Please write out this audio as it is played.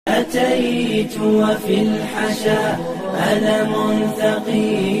أتيت وفي الحشا ألم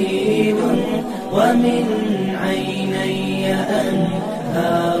ثقيل ومن عيني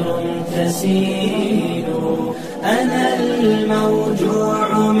أنهار تسيل أنا الموجوع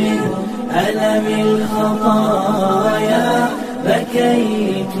من ألم الخطايا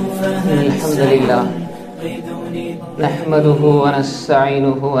بكيت الحمد لله نحمده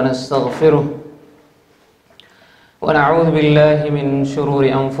ونستعينه ونستغفره ونعوذ بالله من شرور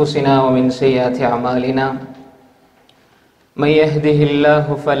أنفسنا ومن سيئات أعمالنا من يهده الله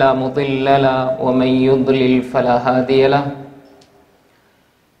فلا مضل له ومن يضلل فلا هادي له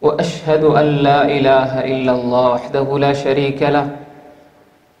وأشهد أن لا إله إلا الله وحده لا شريك له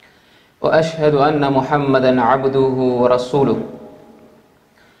وأشهد أن محمدا عبده ورسوله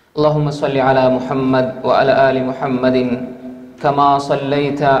اللهم صل على محمد وعلى آل محمد كما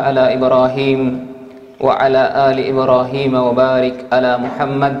صليت على إبراهيم وعلى آل إبراهيم وبارك على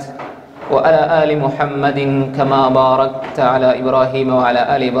محمد وعلى آل محمد كما باركت على إبراهيم وعلى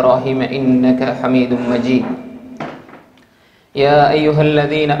آل إبراهيم إنك حميد مجيد يا أيها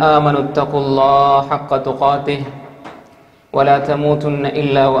الذين آمنوا اتقوا الله حق تقاته ولا تموتن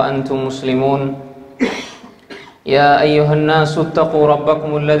إلا وأنتم مسلمون يا أيها الناس اتقوا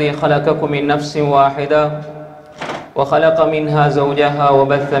ربكم الذي خلقكم من نفس واحدة وخلق منها زوجها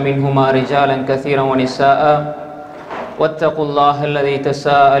وبث منهما رجالا كثيرا ونساء واتقوا الله الذي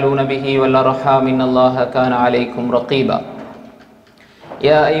تساءلون به والأرحام إن الله كان عليكم رقيبا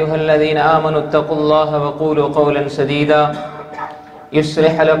يا أيها الذين آمنوا اتقوا الله وقولوا قولا سديدا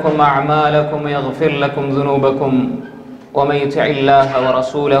يصلح لكم أعمالكم ويغفر لكم ذنوبكم ومن يطع الله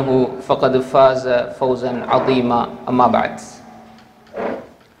ورسوله فقد فاز فوزا عظيما أما بعد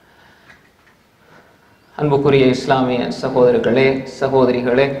அன்புக்குரிய இஸ்லாமிய சகோதரர்களே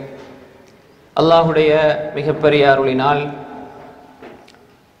சகோதரிகளே, அல்லாஹுடைய மிகப்பெரிய அருளினால்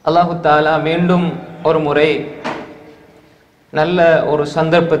அல்லாஹு தாலா மீண்டும் ஒரு முறை நல்ல ஒரு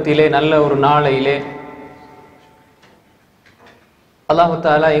சந்தர்ப்பத்திலே நல்ல ஒரு நாளையிலே அல்லாஹு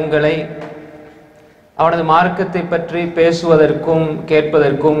தாலா எங்களை அவனது மார்க்கத்தை பற்றி பேசுவதற்கும்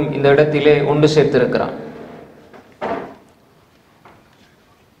கேட்பதற்கும் இந்த இடத்திலே ஒன்று சேர்த்திருக்கிறான்.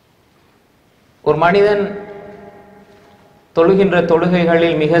 ஒரு மனிதன் தொழுகின்ற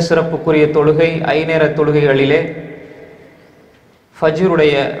தொழுகைகளில் மிக சிறப்புக்குரிய தொழுகை ஐநேர தொழுகைகளிலே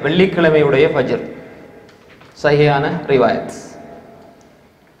ஃபஜ்ருடைய வெள்ளிக்கிழமையுடைய ஃபஜ்ர் சஹீஹான ரிவாயத்.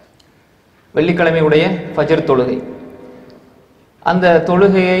 வெள்ளிக்கிழமையுடைய ஃபஜ்ர் தொழுகை, அந்த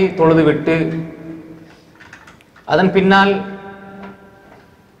தொழுகையை தொழுதுவிட்டு அதன் பின்னால்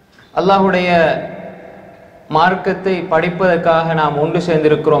அல்லாஹுடைய மார்க்கத்தை படிப்பதற்காக நாம் ஒன்று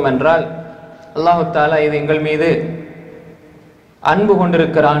சேர்ந்திருக்கிறோம் என்றால் அல்லாஹு தாலா இது எங்கள் மீது அன்பு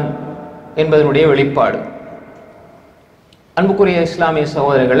கொண்டிருக்கிறான் என்பதனுடைய வெளிப்பாடு. அன்புக்குரிய இஸ்லாமிய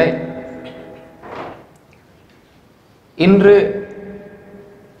சகோதரர்களே, இன்று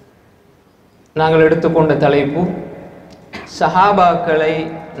நாங்கள் எடுத்துக்கொண்ட தலைப்பு சஹாபாக்களை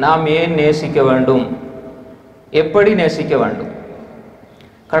நாம் ஏன் நேசிக்க வேண்டும், எப்படி நேசிக்க வேண்டும்.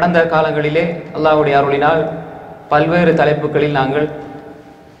 கடந்த காலங்களிலே அல்லாஹ்வுடைய அருளினால் பல்வேறு தலைப்புகளில் நாங்கள்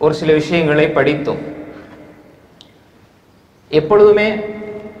ஒரு சில விஷயங்களை படித்தோம். எப்பொழுதுமே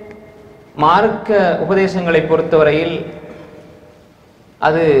மார்க்க உபதேசங்களை பொறுத்தவரையில்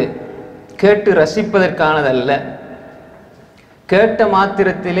அது கேட்டு ரசிப்பதற்கானதல்ல, கேட்ட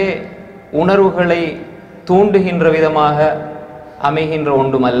மாத்திரத்திலே உணர்வுகளை தூண்டுகின்ற விதமாக அமைகின்ற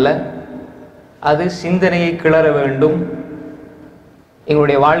ஒன்றுமல்ல. அது சிந்தனையை கிளற வேண்டும்,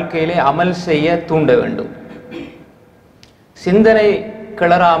 எங்களுடைய வாழ்க்கையிலே அமல் செய்ய தூண்ட வேண்டும். சிந்தனை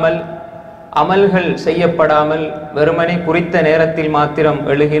கிளறாமல் அமல்கள் செய்யப்படாமல் வெறுமனே குறித்த நேரத்தில் மாத்திரம்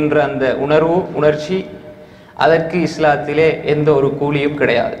எழுகின்ற அந்த உணர்ச்சி, அதற்கு இஸ்லாத்திலே எந்த ஒரு கூலியும்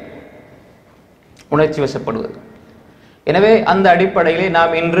கிடையாது, உணர்ச்சி வசப்படுவது. எனவே அந்த அடிப்படையிலே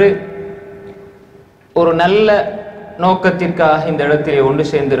நாம் இன்று ஒரு நல்ல நோக்கத்திற்காக இந்த இடத்திலே ஒன்று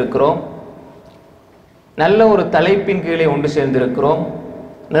சேர்ந்திருக்கிறோம். நல்ல ஒரு தலைப்பின் கீழே ஒன்று சேர்ந்திருக்கிறோம்.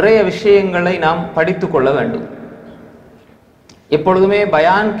 நிறைய விஷயங்களை நாம் படித்து கொள்ள வேண்டும். எப்பொழுதுமே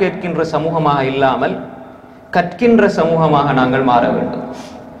பயான் கேட்கின்ற சமூகமாக இல்லாமல் கற்கின்ற சமூகமாக நாங்கள் மாற வேண்டும்.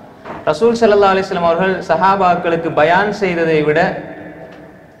 ரசூல் ஸல்லல்லாஹு அலைஹி வஸல்லம் அவர்கள் சஹாபாக்களுக்கு பயான் செய்ததை விட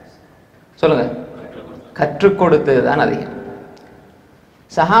சொல்லுங்க கற்றுக் கொடுத்தது தான் அதிகம்.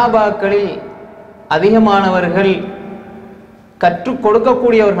 சஹாபாக்களில் அதிகமானவர்கள் கற்றுக்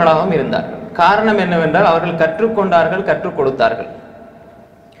கொடுக்கக்கூடியவர்களாகவும் இருந்தார்கள். காரணம் என்னவென்றால் அவர்கள் கற்றுக்கொண்டார்கள், கற்றுக் கொடுத்தார்கள்.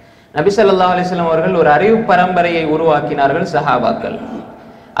 நபி ஸல்லல்லாஹு அலைஹி வஸல்லம் அவர்கள் ஒரு அறிவு பரம்பரையை உருவாக்கினார்கள் சஹாபாக்கள்.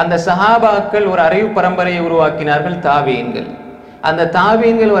 அந்த சஹாபாக்கள் ஒரு அறிவு பரம்பரையை உருவாக்கினார்கள் தாபீன்கள். அந்த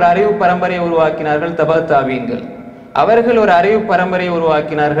தாபீன்கள் ஒரு அறிவு பரம்பரையை உருவாக்கினார்கள் தபா தாபீன்கள். அவர்கள் ஒரு அறிவு பரம்பரையை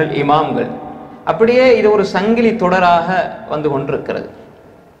உருவாக்கினார்கள், இமாம்கள். அப்படியே இது ஒரு சங்கிலி தொடராக வந்து கொண்டிருக்கிறது.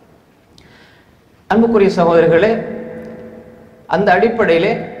 அன்புக்குரிய சகோதரர்களே, அந்த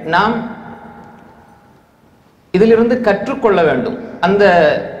அடிப்படையிலே நாம் இதிலிருந்து கற்றுக்கொள்ள வேண்டும். அந்த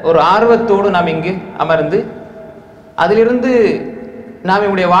ஒரு ஆர்வத்தோடு நாம் இங்கு அமர்ந்து அதிலிருந்து நாம்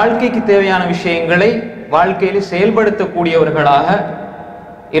நம்முடைய வாழ்க்கைக்கு தேவையான விஷயங்களை வாழ்க்கையில் செயல்படுத்தக்கூடியவர்களாக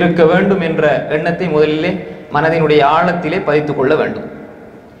இருக்க வேண்டும் என்ற எண்ணத்தை முதலிலே மனதினுடைய ஆழத்திலே பதித்துக் கொள்ள வேண்டும்.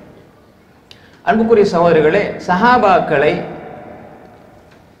 அன்புக்குரிய சகோதரர்களே, சஹாபாக்களை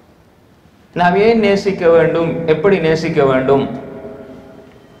நாம் ஏன் நேசிக்க வேண்டும், எப்படி நேசிக்க வேண்டும்?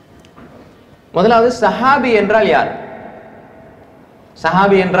 முதலாவது, சஹாபி என்றால் யார்?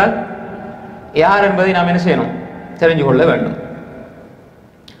 சஹாபி என்றால் யார் என்பதை நாம் என்ன செய்யணும்? தெரிஞ்சு கொள்ள வேண்டும்.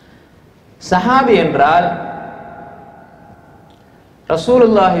 சஹாபி என்றால்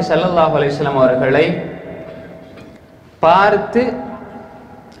ரசூலுல்லாஹி ஸல்லல்லாஹு அலைஹி வஸல்லம் அவர்களை பார்த்து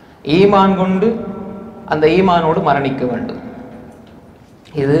ஈமான் கொண்டு அந்த ஈமானோடு மரணிக்க வேண்டும்.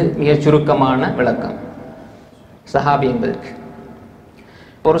 இது மிக சுருக்கமான விளக்கம் சஹாபி என்பதற்கு.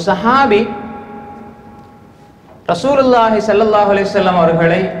 ஒரு சஹாபி ரசூலுல்லாஹி ஸல்லல்லாஹு அலைஹி வஸல்லம்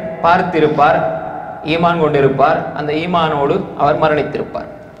அவர்களை பார்த்திருப்பார், ஈமான் கொண்டிருப்பார், அந்த ஈமானோடு அவர் மரணித்திருப்பார்.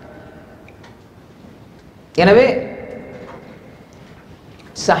 எனவே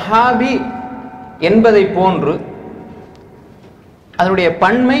சஹாபி என்பதை போன்று அதனுடைய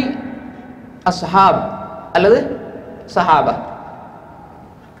பன்மை அஸ்ஹாப் அல்லது சஹாபா.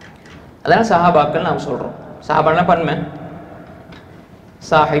 அதான் சஹாபாக்கள் நாம் சொல்றோம். சஹாபான பன்மை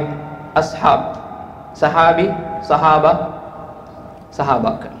சாஹிப், அஸ்ஹாப், சஹாபி, சஹாபா,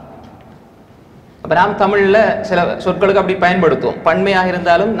 சஹாபாக்கள். அப்ப நாம் தமிழ்ல சில சொற்களுக்கு அப்படி பயன்படுத்துவோம். பன்மையாக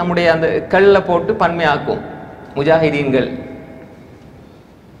இருந்தாலும் நம்முடைய அந்த கல்ல போட்டு பன்மையாக்கும். முஜாஹிதீன்கள்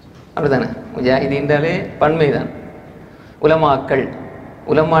அப்படித்தானே? முஜாஹிதீன்றாலே பன்மைதான். உலமாக்கள்,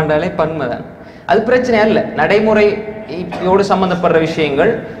 உலமாண்டாலே பன்மைதான். அது பிரச்சனை அல்ல. நடைமுறையோடு சம்பந்தப்படுற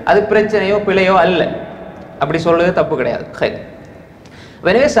விஷயங்கள் அது பிரச்சனையோ பிழையோ அல்ல. அப்படி சொல்றது தப்பு கிடையாது.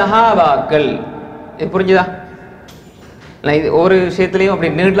 எனவே சஹாபாக்கள், இது புரிஞ்சுதா? நான் இது ஒரு விஷயத்திலையும் அப்படி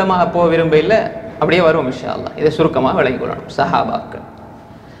நீளமாக போக விரும்ப இல்லை, அப்படியே வரும் இன்ஷா அல்லாஹ். இதை சுருக்கமாக விளங்கிக் கொள்ளணும். சஹாபாக்கள்,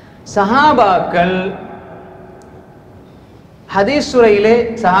 சஹாபாக்கள் ஹதீஸ் துறையிலே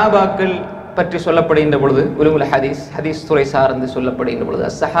சஹாபாக்கள் பற்றி சொல்லப்படுகின்ற பொழுது, உலமுல் ஹதீஸ், ஹதீஸ் துறை சார்ந்து சொல்லப்படுகின்ற பொழுது,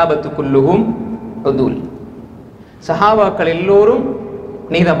 அஸ்ஸஹாபத்து குல்லுஹும் உதூல், சஹாபாக்கள் எல்லோரும்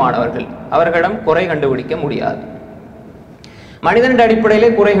நீதமானவர்கள், அவர்களிடம் குறை கண்டுபிடிக்க முடியாது. மனிதனின் அடிப்படையிலே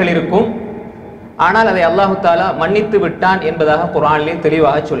குறைகள் இருக்கும், ஆனால் அதை அல்லாஹு தாலா மன்னித்து விட்டான் என்பதாக குர்ஆனிலே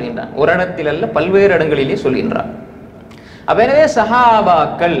தெளிவாக சொல்கின்றான். ஒரு இடத்தில் அல்ல, பல்வேறு இடங்களிலே சொல்கின்றான். எனவே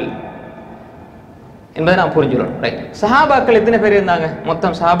சஹாபாக்கள் என்பதை நாம் புரிஞ்சுக்கணும். ரைட். சஹாபாக்கள் எத்தனை பேர் இருந்தாங்க?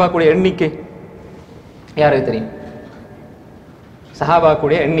 மொத்தம் சஹாபாக்குடைய எண்ணிக்கை யாருக்கு தெரியும்?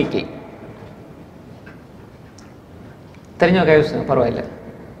 சஹாபாக்குடைய எண்ணிக்கை தெரிஞ்சவங்க கை பரவாயில்லை,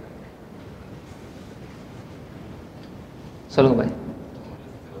 சொல்லுங்க பாய்.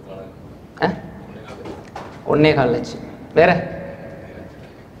 1.25 லட்சம். வேற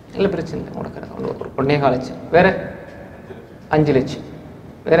இல்லை, பிரச்சனை இல்லை, முடக்கிறது 1.25 லட்சம். வேற 5 லட்சம்.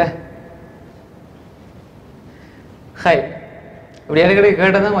 வேற ஹை. இப்படி இடைக்கிடையே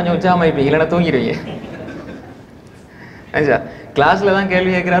கேட்டால் தான் கொஞ்சம் உற்சாகமாயிப்பீங்க, இல்லைன்னா தூங்கிடுவீங்க. ஆச்சா, கிளாஸில் தான்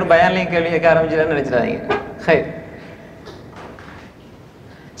கேள்வி கேட்குறாரு, பயான்லையும் கேள்வி கேட்க ஆரம்பிச்சிடான்னு நினச்சிடாதீங்க. ஹை.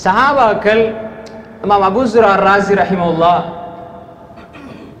 சஹாபாக்கள் இமாம் அபூ ஸுரா ராஸி ரஹிமஹுல்லாஹ்,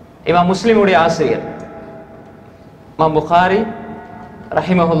 இமாம் முஸ்லிமுடைய ஆசிரியர், இமாம் புகாரி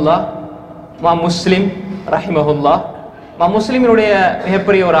ரஹிமஹுல்லாஹ், இமாம் முஸ்லிம் ரஹிமஹுல்லாஹ், இமாம் முஸ்லிமினுடைய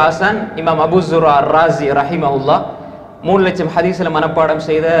மிகப்பெரிய ஒரு ஆசான் இமாம் அபூ ஸுரா ராஸி ரஹிமஹுல்லாஹ், 3 லட்சம் ஹதீஸில் மனப்பாடம்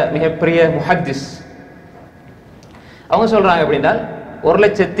செய்த மிகப்பெரிய முஹத்திஸ். அவங்க சொல்றாங்க அப்படின்னா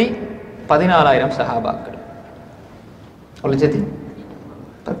 1,14,000 சஹாபாக்கள். 1,14,000.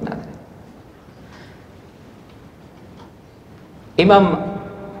 இமாம்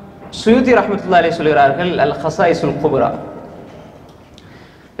சுயூத்தி ரஹ்மத்துல்லாஹி அலைஹி சொல்கிறார்கள், அல் ஹஸாயிஸுல் குப்ரா.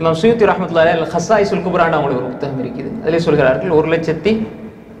 இமாம் சுயூத்தி ரஹ்மத்துல்லாஹி அலைஹி அல் ஹஸாயிஸுல் குப்ரான்னு அவங்களுக்கு ஒரு புத்தகம் இருக்குது. அதிலே சொல்கிறார்கள்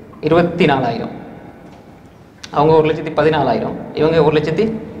 1,24,000. அவங்க 1,14,000, இவங்க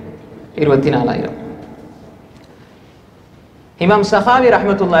 1,24,000. இமாம் சஹாவி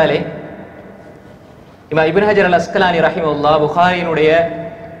ரஹ்மத்துல்லாஹி அலைஹி, இமாம் இப்னு ஹஜர் அல் அஸ்கலானி ரஹிமஹுல்லாஹ், புகாரியினுடைய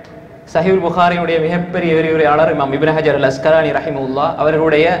சஹீஹுல் புகாரியினுடைய மிகப்பெரிய விரிவுரையாளர் இமாம் இப்னு ஹஜர் அல் அஸ்கலானி ரஹிமஹுல்லாஹ்,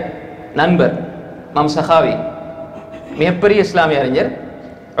 அவர்களுடைய நண்பர் இமாம் சஹாவி, மிகப்பெரிய இஸ்லாமிய அறிஞர்,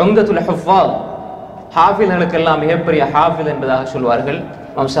 உம்தத்துல் ஹுஃபாஸ், ஹாஃபில்களுக்கெல்லாம் மிகப்பெரிய ஹாஃபில் என்பதாக சொல்வார்கள்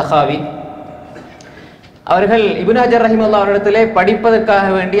இமாம் சஹாவி. அவர்கள் இப்னு ஹஜர் ரஹிமஹுல்லாஹ் அவரிடத்திலே படிப்பதற்காக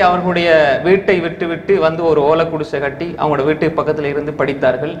வேண்டி அவர்களுடைய வீட்டை விட்டு வந்து ஒரு ஓலை குடிசை கட்டி அவங்களோட வீட்டு பக்கத்தில் இருந்து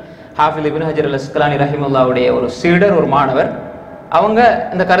படித்தார்கள். ஹாஃபிஸ் இப்னு ஹஜர் அல் அஸ்கலானி ரஹிமஹுல்லாஹ்வுடைய ஒரு சீடர், ஒரு மாணவர். அவங்க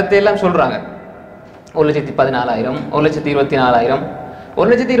இந்த கருத்தை எல்லாம் சொல்றாங்க. 1,14,000, 1,24,000,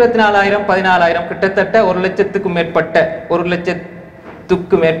 1,24,000, 14,000, கிட்டத்தட்ட 1,00,000க்கும் மேற்பட்ட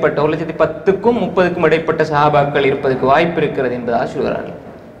 1,10க்கும் 30க்கும் இடைப்பட்ட சஹாபாக்கள் இருப்பதற்கு வாய்ப்பு இருக்கிறது என்பதாக சொல்கிறார்கள்.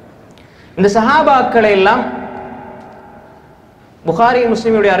 இந்த சஹாபாக்களை எல்லாம் புகாரி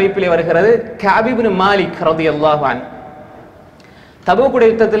முஸ்லிமுடைய அறிவிப்பிலே வருகிறது. கஅப் இப்னு மாலிக் ரலியல்லாஹு அன்ஹு தபூக்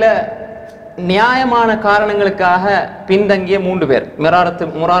யுத்தத்தில் நியாயமான காரணங்களுக்காக பின்தங்கிய 3 பேர், முராரத்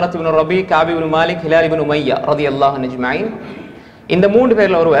இப்னு ரபி, கஅப் இப்னு மாலிக், ஹிலால் இப்னு உமையா ரலியல்லாஹு அஜ்மஈன். இந்த 3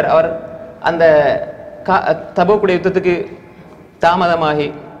 பேர்ல ஒருவர், அவர் அந்த தபூக் யுத்தத்துக்கு தாமதமாகி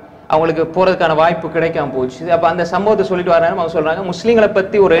அவங்களுக்கு போறதுக்கான வாய்ப்பு கிடைக்காம போச்சு. அப்ப அந்த சம்பவத்தை சொல்லிட்டு வராங்க. அவங்க சொல்றாங்க, முஸ்லீம்களை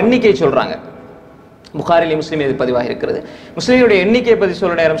பத்தி ஒரு எண்ணிக்கை சொல்றாங்க. புகாரிலே முஸ்லீம் இது பதிவாக இருக்கிறது. முஸ்லீம்களுடைய எண்ணிக்கையை பற்றி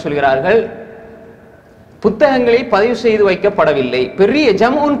சொல்ல நேரம் சொல்கிறார்கள், புத்தகங்களில் பதிவு செய்து வைக்கப்படவில்லை. பெரிய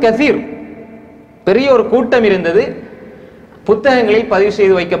ஜம்உன் கசீர், பெரிய ஒரு கூட்டம் இருந்தது, புத்தகங்களில் பதிவு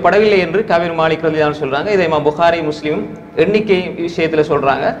செய்து வைக்கப்படவில்லை என்று கபீர் மாலிக் ரலியல்லாஹு சொல்றாங்க. இதை இமாம் புகாரி முஸ்லிம் எண்ணிக்கை விஷயத்துல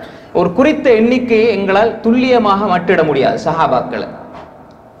சொல்றாங்க. ஒரு குறித்த எண்ணிக்கையை எங்களால் துல்லியமாக மட்டிட முடியாது சஹாபாக்களை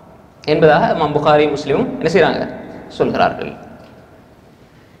என்பதாக இமாம் புகாரி முஸ்லிமும் என்ன செய்றாங்க, சொல்கிறார்கள்.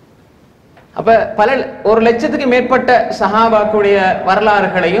 அப்ப 1,00,000க்கு மேற்பட்ட சஹாபாக்களுடைய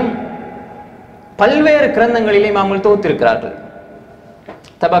வரலாறுகளையும் பல்வேறு கிரந்தங்களிலே இமாம்கள் தொகுத்திருக்கிறார்கள்.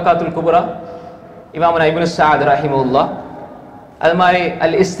 தபகாத்துல் குப்ரா இமாம் இப்னு சஅத் ரஹிமஹுல்லாஹ், அது மாதிரி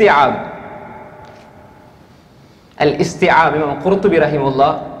அல் இஸ்திஆப் இமாம் குர்துபி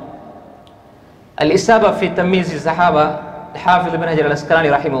ரஹிமஹுல்லாஹ், அல் இஸாபா ஃபி தம்யீஸ் ஸஹாபா ஹாஃபிஸ் இப்னு ஹஜர் அல் அஸ்கலானி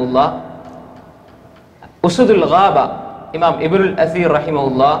ரஹிமஹுல்லாஹ், உஸுதுல் காபா இமாம் இப்னுல் அஸீர்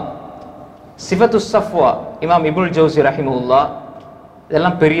ரஹிமஹுல்லாஹ், சிஃபத்துஸ் ஸஃப்வா இமாம் இப்னுல் ஜௌஸி ரஹிமஹுல்லாஹ்.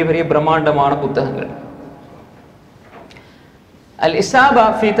 இதெல்லாம் பெரிய பெரிய பிரம்மாண்டமான புத்தகங்கள். அல் இஸாபா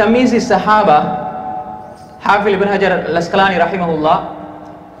ஃபி தம்யீஸ் ஸஹாபா ஹாஃபிஸ் இப்னு ஹஜர் அல் அஸ்கலானி ரஹிமஹுல்லாஹ்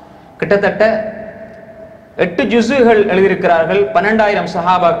கிட்டத்தட்ட 8 ஜுஸுகள் எழுதியிருக்கிறார்கள் 12,000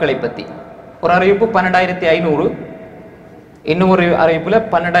 சஹாபாக்களை பற்றி. ஒரு அறிவிப்பு 12,500, இன்னும் ஒரு அறிவிப்புல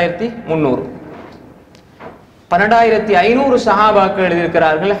 12,300. 12,500 சஹாபாக்கள்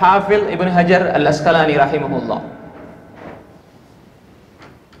எழுதியிருக்கிறார்கள் ஹாஃபிஸ் இப்னு ஹஜர் அல் அஸ்கலானி ரஹிமஹுல்லாஹ்.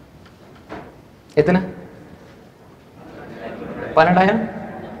 எத்தனை? 12,000,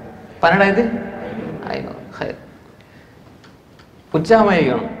 12,500.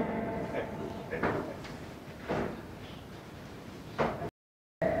 உற்சாகமாയിരിക്കണം.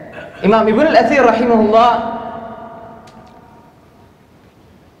 இமாம் இப்னுல் அஸீர் ரஹிமஹுல்லாஹ்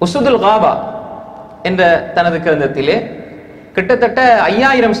உஸுதுல் காபா என்ற தனது கிரந்தத்திலே கிட்டத்தட்ட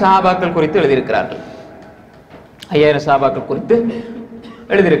 5,000 சஹாபாக்கள் குறித்து எழுதியிருக்கிறார்கள். 5,000 சஹாபாக்கள் குறித்து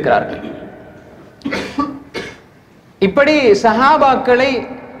எழுதியிருக்கிறார்கள். இப்படி சஹாபாக்களை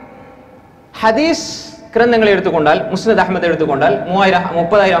ஹதீஸ் கிரந்தங்களை எடுத்துக்கொண்டால், முஸ்னத் அஹ்மத் எடுத்துக்கொண்டால்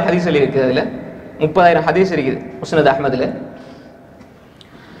 30,000 ஹதீஸ்கள் இருக்குது. அதுல 30,000 ஹதீஸ் இருக்குது முஸ்னத் அஹ்மதுல.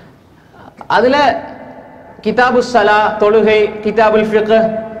 அதுல கிதாபு ஸலா தொழுகை, கிதாபுல் ஃபிக்ஹ்,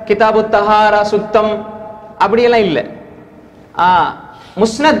 கிதாபு தஹாரா சுத்தம் அப்படியெல்லாம் இல்லை.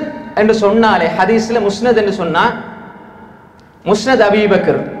 முஸ்னத் என்று சொன்னாலே, ஹதீஸ்ல முஸ்னத் என்று சொன்னா முஸ்னத்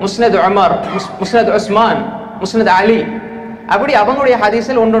அபீபக்கர், முஸ்னத் உமர், முஸ்னத் உஸ்மான், முஸ்னத் அலி, அப்படி அவங்களுடைய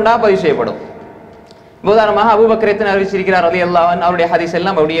ஹதீஸில் ஒன்றொன்றா பதிவு செய்யப்படும். உதாரணமாக அபூபக்கர் எத்தனை அறிவிச்சிருக்கிறார் ரலியல்லாஹு அன்ஹு, அவருடைய ஹதீஸ்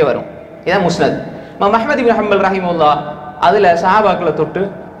எல்லாம் அப்படியே வரும். இதான் முஸ்னத். இமாம் அஹ்மத் இப்னு ஹம்பல் ரஹிமஹுல்லாஹ் அதுல சஹாபாக்களை தொட்டு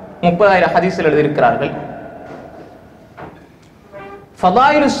 30,000 ஹதீஸ்கள் எழுதியிருக்கிறார்கள்.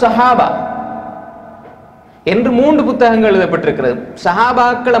 ஃபதாயிலுஸ் ஸஹாபா என்று 3 புத்தகங்கள் எழுதப்பட்டிருக்கிறது.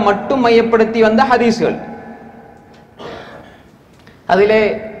 சஹாபாக்களை மட்டும் மையப்படுத்தி வந்த ஹதீஸ்கள். அதிலே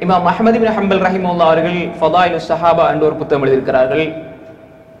இமாம் அஹ்மத் இப்னு ஹம்பல் ரஹிமஹுல்லாஹ் அவர்கள் ஃபதாயிலுஸ் ஸஹாபா என்ற ஒரு புத்தகம் எழுதியிருக்கிறார்கள்.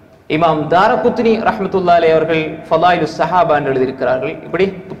 இமாம் தாரகுத்னி ரஹ்மத்துல்லாஹி அலைஹி அவர்கள் ஃபதாயிலுஸ் ஸஹாபா என்று எழுதியிருக்கிறார்கள். இப்படி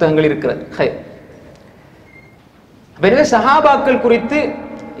புத்தகங்கள் இருக்கிறது. எனவே சஹாபாக்கள் குறித்து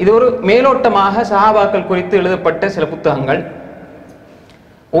இது ஒரு மேலோட்டமாக சஹாபாக்கள் குறித்து எழுதப்பட்ட சில புத்தகங்கள்.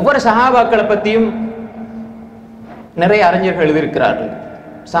 ஒவ்வொரு சஹாபாக்களை பற்றியும் நிறைய அறிஞர்கள் எழுதியிருக்கிறார்கள்.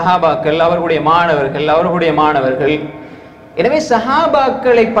 சஹாபாக்கள், அவர்களுடைய மாணவர்கள். எனவே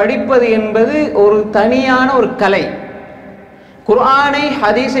சஹாபாக்களை படிப்பது என்பது ஒரு தனியான ஒரு கலை. குர்ஆனை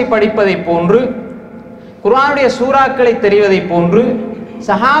ஹதீஸை படிப்பதை போன்று, குர்ஆனுடைய சூறாக்களை தெரிவதை போன்று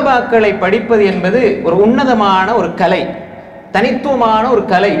சஹாபாக்களை படிப்பது என்பது ஒரு உன்னதமான ஒரு கலை, தனித்துவமான ஒரு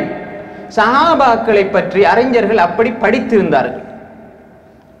கலை. சஹாபாக்களை பற்றி அறிஞர்கள் அப்படி படித்திருந்தார்கள்.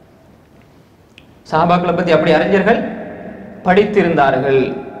 சஹாபாக்களை பற்றி அப்படி அறிஞர்கள் படித்திருந்தார்கள்.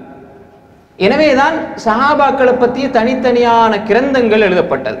 எனவேதான் சஹாபாக்களை பற்றிய தனித்தனியான கிரந்தங்கள்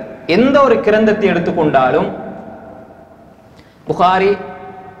எழுதப்பட்டது. எந்த ஒரு கிரந்தத்தை எடுத்துக்கொண்டாலும் புகாரி,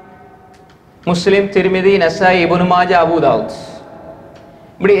 முஸ்லிம், திர்மிதி, நசாயி, இப்னு மாஜா, அபூ தாவூத்,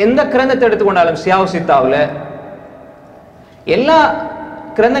 இப்படி எந்த கிரந்தத்தை எடுத்துக்கொண்டாலும் சியாவு சித்தாவுல எல்லா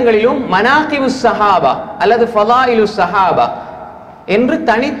கிரந்தங்களிலும் மனாகிபு சஹாபா அல்லது ஃபலாயிலு சஹாபா என்று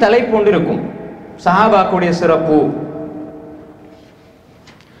தனி தலைப்பு ஒன்று இருக்கும். சஹாபாக்குடைய சிறப்பு,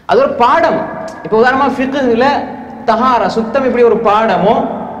 அது ஒரு பாடம். இப்போ உதாரணமா ஃபிக்ஹ்ல தஹாரா சுத்தம் எப்படி ஒரு பாடமோ,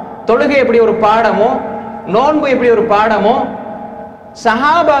 தொழுகை எப்படி ஒரு பாடமோ, நோன்பு எப்படி ஒரு பாடமோ,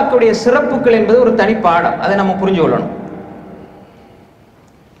 சஹாபாக்குடைய சிறப்புகள் என்பது ஒரு தனி பாடம். அதை நம்ம புரிஞ்சு கொள்ளணும்.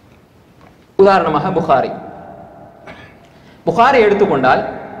 உதாரணமாக புகாரி எடுத்துக்கொண்டால்,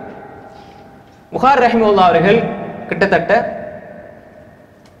 புகாரி ரஹிமஹுல்லாஹ் அவர்கள் கிட்டத்தட்ட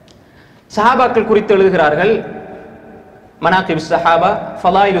சஹாபாக்கள் குறித்து எழுதுகிறார்கள். மனாகிப் சஹாபா,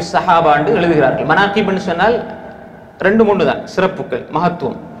 ஃபலாயிலு சஹாபா என்று எழுதுகிறார்கள். மனாகிப்னு சொன்னால் 2-3 தான், சிறப்புகள்,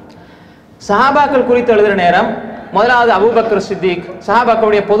 மகத்துவம். சஹாபாக்கள் குறித்து எழுதுகிற நேரம் முதலாவது அபூபக்கர் சித்திக்,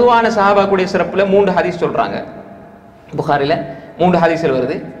 சஹாபாக்களுடைய பொதுவான சஹாபாக்களுடைய சிறப்புல 3 ஹதீஸ் சொல்றாங்க. புகாரில 3 ஹதீஸ்கள்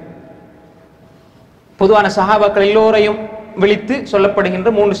வருது. பொதுவான சஹாபாக்கள் எல்லோரையும் விழித்து சொல்லப்படுகின்ற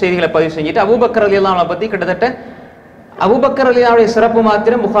 3 செய்திகளை பதிவு செஞ்சுட்டு அபூபக்கர் ரலியல்லாஹு அன்ஹு பத்தி கிட்டத்தட்ட அபூபக்கர் ரலியல்லாஹுடைய சிறப்பு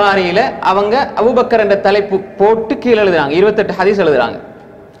மாத்திரம் புகாரியில அவங்க அபூபக்கர் என்ற தலைப்பு போட்டு கீழே எழுதுறாங்க. 28 ஹதீஸ் எழுதுறாங்க.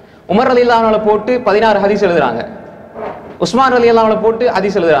 உமர் ரலியல்லாஹு அன்ஹு போட்டு 16 ஹதீஸ் எழுதுறாங்க. உஸ்மான் ரலியல்லாஹு அன்ஹு போட்டு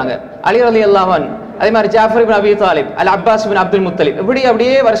ஹதீஸ் எழுதுறாங்க. அலி ரலியல்லாஹு அன்ஹு, அதே மாதிரி ஜாஃபர் இப்னு அபி தாலிப், அல் அப்பாஸ் இப்னு அப்துல் முத்தலிப், இப்படி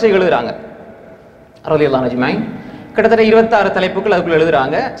அப்படியே வரிசை எழுதுறாங்க. ரலியல்லாஹு அஜ்மஈன். கிட்டத்தட்ட 26 தலைப்புகள் அதுக்குள்ள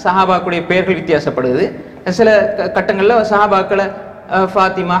எழுதுறாங்க. சஹாபாக்குடைய பெயர்கள் வித்தியாசப்படுது. சில கட்டங்கள்ல சஹாபாக்களை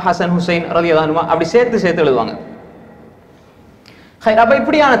ஃபாத்திமா, ஹசன், ஹுசைன் ரலியல்லாஹு அன்ஹு அப்படி சேர்த்து எழுதுவாங்க. அப்ப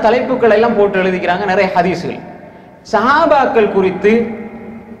இப்படியான தலைப்புகள் எல்லாம் போட்டு எழுதிக்கிறாங்க. நிறைய ஹதீஸ்கள் சஹாபாக்கள் குறித்து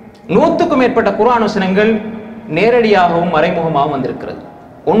 100க்கும் மேற்பட்ட குர்ஆன் வசனங்கள் நேரடியாகவும் மறைமுகமாகவும் வந்திருக்கிறது.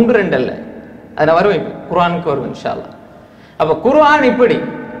 1-2 அல்ல. அதில் வருவேன், குர்ஆனுக்கு வருவேன் இன்ஷா அல்லாஹ். அப்ப குர்ஆன் இப்படி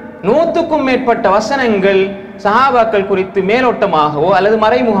 100க்கும் மேற்பட்ட வசனங்கள் சஹாபாக்கள் குறித்து மேலோட்டமாகவோ அல்லது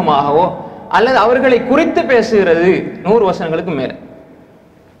மறைமுகமாகவோ அல்லது அவர்களை குறித்து பேசுகிறது 100 வசனங்களுக்கு மேல.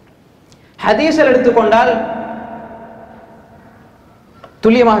 ஹதீஸில் எடுத்துக்கொண்டால்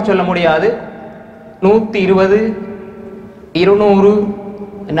துல்லியமாக சொல்ல முடியாது. 120, 200,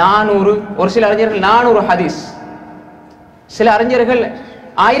 400, ஒரு சில அறிஞர்கள் 400 ஹதீஸ், சில அறிஞர்கள்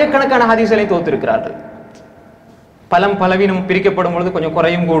ஆயிரக்கணக்கான ஹதீஸ்களை தோத்திருக்கிறார்கள். பலவீனம் பிரிக்கப்படும் பொழுது கொஞ்சம்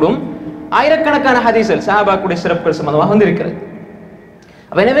குறையும் கூடும். ஆயிரக்கணக்கான ஹதீஸ்கள் சஹாபாக்குடைய சிறப்புகள் சம்பந்தமாக வந்திருக்கிறது.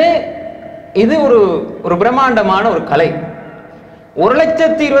 எனவே இது ஒரு பிரம்மாண்டமான ஒரு கலை.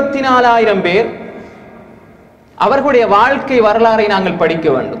 1,24,000 பேர் அவர்களுடைய வாழ்க்கை வரலாறை நாங்கள் படிக்க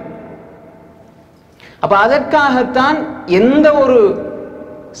வேண்டும். அப்ப அதற்காகத்தான் எந்த ஒரு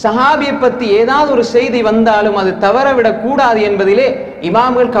சஹாபியை பத்தி ஏதாவது ஒரு செய்தி வந்தாலும் அது தவறவிடக் கூடாது என்பதிலே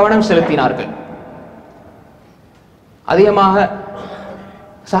இமாம்கள் கவனம் செலுத்தினார்கள். அதிகமாக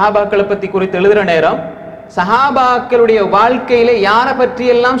சஹாபாக்களை பத்தி குறித்து எழுதுற நேரம் சஹாபாக்களுடைய வாழ்க்கையிலே யாரை பற்றி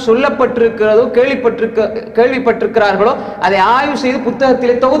எல்லாம் சொல்லப்பட்டிருக்கிறதோ கேள்விப்பட்டிருக்கிறார்களோ அதை ஆய்வு செய்து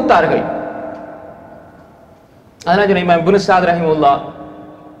புத்தகத்திலே தொகுத்தார்கள். அதனால இமாம் இப்னு சாத் ரஹிமஹுல்லாஹ்,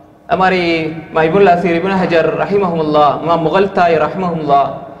 அது மாதிரி இப்னுல் அஸீர், இப்னு ஹஜர் ரஹிமஹுல்லாஹ், இமாம் முகல்தாய் ரஹிமஹுல்லாஹ்,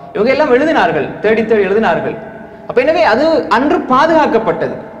 இவங்க எல்லாம் எழுதினார்கள், தேடி எழுதினார்கள். அப்ப எனவே அது அன்று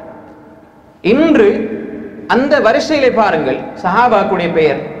பாதுகாக்கப்பட்டது. இன்று அந்த வரிசையிலே பாருங்கள், சஹாபாக்குடைய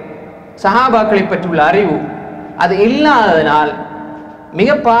பெயர், சஹாபாக்களை பற்றியுள்ள அறிவு அது இல்லாததனால் மிக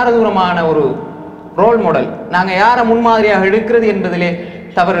பாரதூரமான ஒரு ரோல் மாடல் நாங்கள் யாரை முன்மாதிரியாக எடுக்கிறது என்பதிலே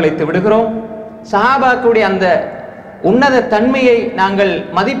தவறிழைத்து விடுகிறோம். சஹாபாக்களுடைய அந்த உன்னத தன்மையை நாங்கள்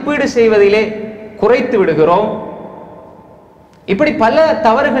மதிப்பீடு செய்வதிலே குறைத்து விடுகிறோம். இப்படி பல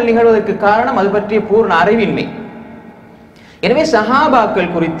தவறுகள் நிகழ்வதற்கு காரணம் அது பற்றிய பூர்ண அறிவின்மை. எனவே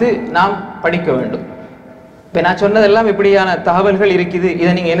சஹாபாக்கள் குறித்து நாம் படிக்க வேண்டும். இப்ப நான் சொன்னதெல்லாம் இப்படியான தகவல்கள் இருக்குது.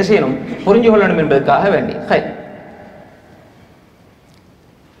 இதை நீங்க என்ன செய்யணும், புரிஞ்சு கொள்ளணும் என்பதற்காக வேண்டி.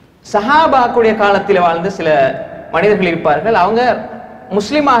 சஹாபாக்குடைய காலத்தில் வாழ்ந்த சில மனிதர்கள் இருப்பார்கள். அவங்க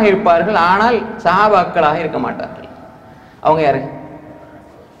முஸ்லிமாக இருப்பார்கள், ஆனால் சஹாபாக்களாக இருக்க மாட்டார்கள். அவங்க யாரு?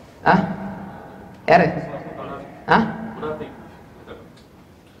 யாரு?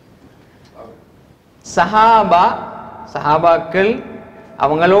 சஹாபாக்கள்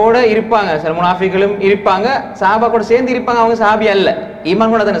அவங்களோட இருப்பாங்க, சில முனாஃபிகளும் இருப்பாங்க, சஹாபா கூட சேர்ந்து இருப்பாங்க. அவங்க சஹாபி அல்ல,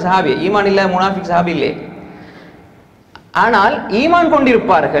 ஈமான் கூட தானே சஹாபி. ஈமான் இல்ல முனாஃபிக் சஹாபி இல்லை. ஆனால் ஈமான்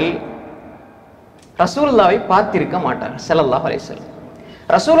கொண்டிருப்பார்கள். ரசூலுல்லாஹ்வை பார்த்திருக்க மாட்டார்கள் ஸல்லல்லாஹு அலைஹி வஸல்லம்.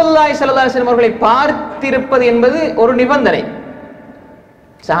 ரசூலுல்லாஹி ஸல்லல்லாஹு அலைஹி வஸல்லம் அவர்களை பார்த்திருப்பது என்பது ஒரு நிபந்தனை.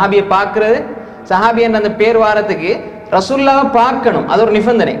 சஹாபியை பார்க்கிறது, சஹாபி என்ற அந்த பேர் வாரத்துக்கு ரசூலுல்லாஹ்வை பார்க்கணும், அது ஒரு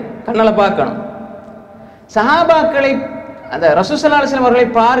நிபந்தனை. கண்ணால பார்க்கணும். சஹாபாக்களை அந்த ரசூல் ஸல்லல்லாஹு அலைஹி வஸல்லம் அவர்களை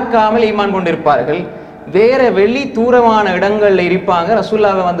பார்க்காமல் ஈமான் கொண்டிருப்பார்கள். வேற வெளி தூரமான இடங்கள்ல இருப்பாங்க,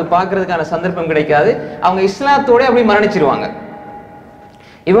 ரசூலுல்லாஹ்வை வந்து பார்க்கறதுக்கான சந்தர்ப்பம் கிடைக்காது. அவங்க இஸ்லாத்தோட அப்படி மரணிச்சிருவாங்க.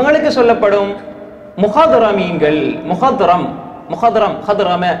 இவங்களுக்கு சொல்லப்படும் முஹதரமீன்கள். முஹதரம்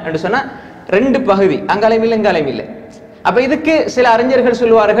ஹதரம என்று சொன்னா ரெண்டு பகுதி, அங்காலையும் இல்லை இங்காலையும் இல்லை. அப்ப இதுக்கு சில அறிஞர்கள்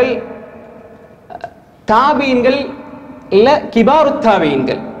சொல்லுவார்கள் தாபீன்கள் இல்ல கிபாரு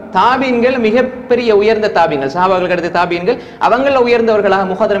தாபீன்கள். தாபீன்கள் மிகப்பெரிய உயர்ந்த தாபீன்கள், சஹாபாக்களுக்கு அடுத்த தாபீன்கள், அவங்கள உயர்ந்தவர்களாக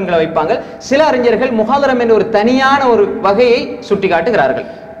முஹதரம்களை வைப்பாங்க. சில அறிஞர்கள் முஹதரம் என்ற ஒரு தனியான ஒரு வகையை சுட்டி காட்டுகிறார்கள்.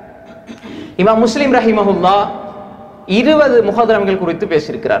 இமாம் முஸ்லிம் ரஹிமஹுல்லா 20 முஹதரம்கள் குறித்து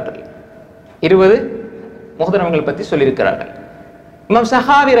பேசியிருக்கிறார்கள். 20 முஹதரம்கள் பற்றி சொல்லியிருக்கிறார்கள். இமாம்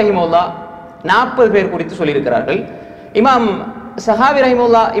சஹாவி ரஹிமஹுல்லா 40 பேர் குறித்து சொல்லியிருக்கிறார்கள். இமாம் சஹாவி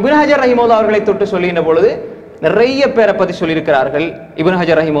ரஹிமஹுல்லா இப்னு ஹஜர் ரஹிமஹுல்லா அவர்களை தொட்டு சொல்லுகின்ற பொழுது நிறைய பேரை பற்றி சொல்லியிருக்கிறார்கள். இப்னு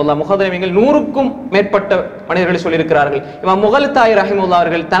ஹஜர் ரஹிமஹுல்லா முஹதரம்கள் 100க்கும் மேற்பட்ட மனிதர்களை சொல்லியிருக்கிறார்கள். இமாம் முகல்தாய் ரஹிமஹுல்லா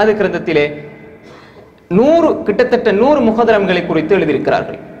அவர்கள் தனது கிரந்தத்திலே கிட்டத்தட்ட 100 முஹதரம்களை குறித்து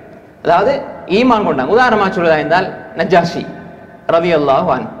எழுதியிருக்கிறார்கள். அதாவது ஈமான் கொண்டாங்க. உதாரணமா சொல்வதா இருந்தால் நஜாஷி ரலியல்லாஹு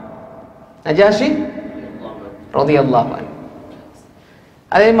அன்ஹு, நஜாஷி ரலியல்லாஹு அன்ஹு.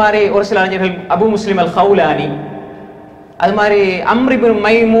 அதே மாதிரி ஒரு சில அறிஞர்கள் அபு முஸ்லிம் அல் ஹவுலானி, அது மாதிரி அம்ர் இப்னு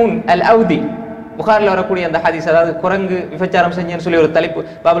மைமூன் அல் அவுதி, புகாரில் வரக்கூடிய அந்த ஹதீஸ், அதாவது குரங்கு விபச்சாரம் செஞ்சேன்னு சொல்லி ஒரு தலைப்பு,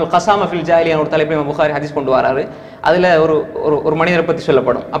 பாபுல் கசாமா ஃபில் ஜாஹிலியா ஒரு தலைப்பு புகாரி ஹதீஸ் கொண்டு வராரு. அதுல ஒரு மனிதரை பத்தி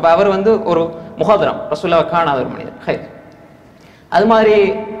சொல்லப்படும். அப்ப அவர் வந்து ஒரு முஹதரம், ரசூலுல்லாஹ் காணாத ஒரு மனிதர். ஹைர். அது மாதிரி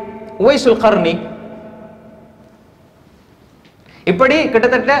உவைசுல் கர்னி. இப்படி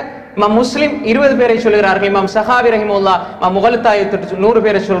கிட்டத்தட்ட இமாம் முஸ்லிம் 20 பேரை சொல்கிறார்கள். இமாம் சஹாவி ரஹிமஹுல்லா இமாம் முகல்தாய் 100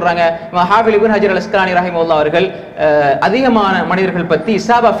 பேரை சொல்றாங்க. இமாம் ஹாஃபில் இப்னு ஹஜர் அல் அஸ்கலானி ரஹிமஹுல்லா அவர்கள் அதிகமான மனிதர்கள் பத்தி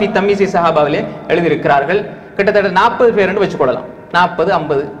இசாபா ஃபி தம்யீஸி சஹாபாவிலே எழுதியிருக்கிறார்கள். கிட்டத்தட்ட 40 பேர் என்று வச்சுக்கொள்ளலாம்.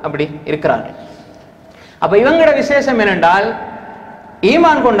 40-50 அப்படி இருக்கிறார்கள். அப்ப இவங்களோட விசேஷம் என்னென்றால்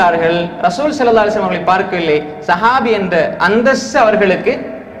ஈமான் கொண்டார்கள், ரசூல் ஸல்லல்லாஹு அலைஹி வஸல்லம் அவர்களை பார்க்கவில்லை, சஹாபி என்ற அந்தஸ்து அவர்களுக்கு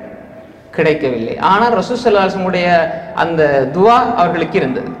கிடைக்கவில்லை. ஆனால் ரசூல் ஸல்லல்லாஹு அலைஹி வஸல்லம் உடைய அந்த துஆ அவர்களுக்கு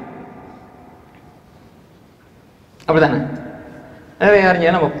இருந்தது. அப்படிதானே?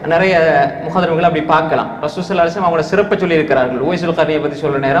 நிறைய முஹதரம்கள் அப்படி பார்க்கலாம். ரசூல் ஸல்லல்லாஹு அலைஹி வஸல்லம் அவங்களோட சிறப்பை சொல்லி இருக்கிறார்கள். உவைசுல் கர்னியை பத்தி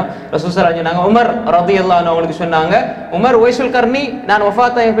சொல்ற நேரம் ரசூல் ஸல்லல்லாஹு அலைஹி வஸல்லம் உமர் ரலியல்லாஹு அன்ஹு அவங்களுக்கு சொன்னாங்க, உமர் உவைசுல் கர்னி நான்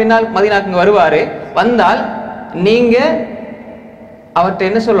வஃபாத்தாய பின்னால் மதீனாக்கு வருவாரு, வந்தால் நீங்க அவர்கிட்ட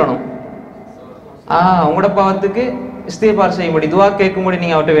என்ன சொல்லணும்? உங்களோட பாவத்துக்கு இஸ்திக்பார் செய்யும்படி, துஆ கேட்கும்படி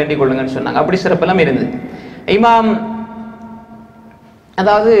நீங்க அவர்கிட்ட வேண்டிக் கொள்ளுங்கன்னு சொன்னாங்க. அப்படி சிறப்பெல்லாம் இருந்தது. இமாம்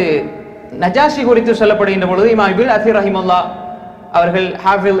அதாவது நஜாஷி குறித்து சொல்லப்படுகின்ற பொழுது இமாம் இப்னு அஸீர் ரஹிமஹுல்லா அவர்கள்,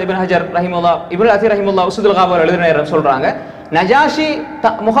 ஹாஃபில் இப்னு ஹஜர் ரஹிமஹுல்லா, இப்னு அஸீர் ரஹிமஹுல்லா உஸ்துல் காபர் எழுதின நேரம் சொல்றாங்க, நஜாஷி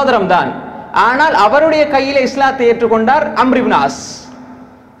முஹதரம் தான், ஆனால் அவருடைய கையில இஸ்லாத்தை ஏற்றுக்கொண்டார் அம்ர் இப்னு ஆஸ்.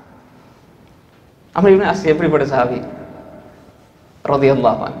 அம்ர் இப்னு ஆஸ் எப்படிப்பட்ட சஹாபி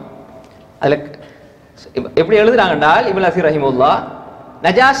ரலியல்லாஹு அன்ஹு. அதுல எப்படி எழுதுறாங்கன்னா இப்னு அஸீர் ரஹிமஹுல்லா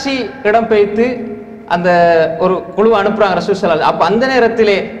நஜாஷி இடம் பெய்து அந்த ஒரு குழு அனுப்புறாங்க ரசூல் ஸல்லல்லாஹு அலைஹி வஸல்லம். அப்ப அந்த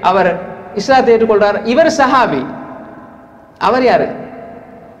நேரத்திலே அவர் இஸ்லாத்தை ஏற்றுக்கொள்றார். இவர் சஹாபி, அவர் யாரு?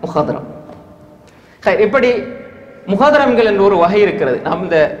 முஹதரம். இப்படி முஹதரம்கள் என்ற ஒரு வகை இருக்கிறது. நான்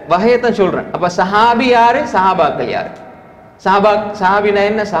இந்த வகையைத்தான் சொல்றேன். அப்ப சஹாபி யாரு, சஹாபாக்கள் யாரு? சஹாபினா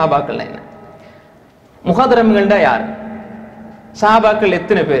என்ன, சஹாபாக்கள் என்ன? முஹதரம்கள்டா யார், சஹாபாக்கள்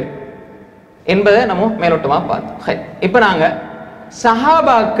எத்தனை பேர் என்பதை நம்ம மேலோட்டமா பார்த்தோம். இப்ப நாங்க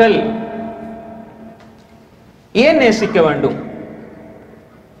சஹாபாக்கள் ஏன் நேசிக்க வேண்டும்,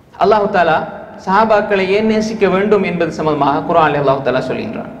 அல்லாஹு தாலா சஹாபாக்களை ஏன் நேசிக்க வேண்டும் என்பது சம்பந்தமாக குர்ஆனில் அல்லாஹு தாலா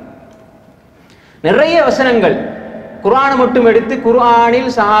சொல்கின்றான். நிறைய வசனங்கள் குர்ஆனை மட்டும் எடுத்து குர்ஆனில்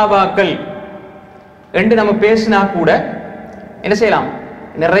சஹாபாக்கள் என்று நம்ம பேசினா கூட என்ன செய்யலாம்,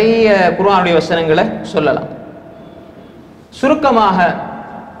 நிறைய குர்ஆனுடைய வசனங்களை சொல்லலாம். சுருக்கமாக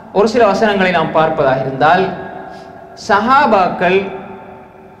ஒரு சில வசனங்களை நாம் பார்ப்பதாக இருந்தால், சஹாபாக்கள்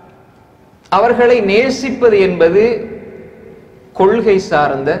அவர்களை நேசிப்பது என்பது கொள்கை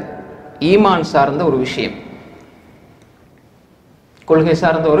சார்ந்த, ஈமான் சார்ந்த ஒரு விஷயம். கொள்கை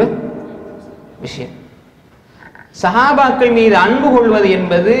சார்ந்த ஒரு விஷயம். சஹாபாக்கள் மீது அன்பு கொள்வது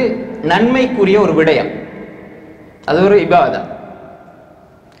என்பது நன்மைக்குரிய ஒரு விடயம், அது ஒரு இபாதா.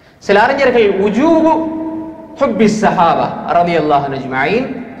 சில அறிஞர்கள் உஜூபு ஹுப்பி ஸஹாபா ரலியல்லாஹு அஜ்மஈன்,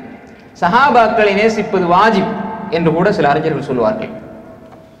 சஹாபாக்களை நேசிப்பது வாஜிப் என்று கூட சில அறிஞர்கள் சொல்வார்கள்.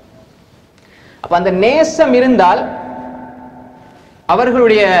 அப்ப அந்த நேசம் இருந்தால்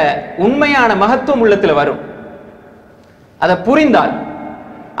அவர்களுடைய உண்மையான மகத்துவம் உள்ளத்தில் வரும். அதை புரிந்தால்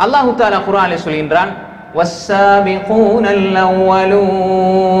அல்லாஹு தஆலா குர்ஆனில் சொல்கின்றான், வஸ்ஸாபிகூனல்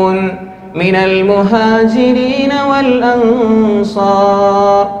அவ்வலூன் من المهاجرين والأنصار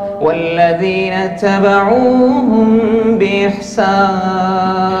والذين اتبعوهم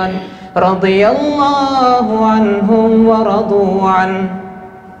بإحسان رضي الله عنهم ورضوا عنه.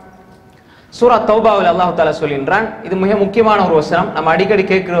 சூரா தௌபாவில் அல்லாஹ் தஆலா சொல்கின்றான். இது மிக முக்கியமான ஒரு வசனம், நம்ம அடிக்கடி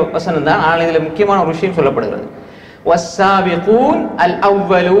கேட்கிற வசனம் தான், ஆனால் இதில் முக்கியமான ஒரு விஷயம் சொல்லப்படுகிறது. والسابقون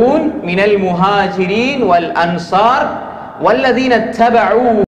الأولون من المهاجرين والأنصار والذين اتبعوا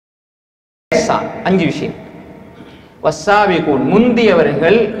بإحسان. அஞ்சு விஷயம். والسابقون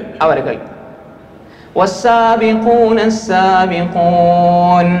முந்தியவர்கள் அவர்கள், والسابقون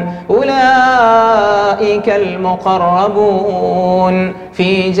السابقون أولئك المقربون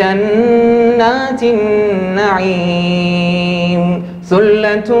في جنات النعيم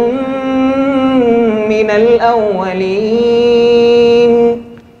ثلة من الأولين.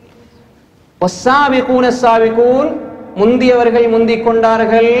 والسابقون السابقون முந்தியவர்கள் முந்திக்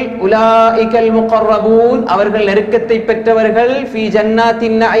கொண்டார்கள். உலாஇகல் முகர்ரபூன் அவர்கள் நெருக்கத்தை பெற்றவர்கள். ஃபீ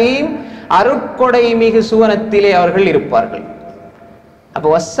ஜன்னாத்தின் நஈம் அருட்கொடை மிகு சுவனத்திலே அவர்கள் இருப்பார்கள். அப்ப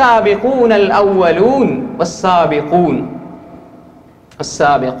வஸ்ஸாபிகூனல் அவ்வலூன் வஸ்ஸாபிகூன்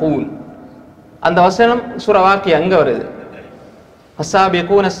வஸ்ஸாபிகூன் அந்த வசனம் சூரா வாக்கியா அங்க வருது.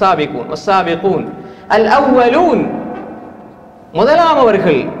 வஸ்ஸாபிகூன் அஸ்ஸாபிகூன் வஸ்ஸாபிகூன் அல் அவ்வலூன்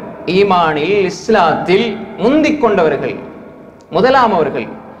முதலாமவர்கள், ஈமானில் இஸ்லாத்தில் முந்திக் கொண்டவர்கள், முதலாமவர்கள்.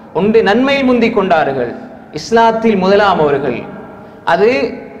 ஒன்று நன்மையில் முந்திக் கொண்டார்கள், இஸ்லாத்தில் முதலாமவர்கள். அது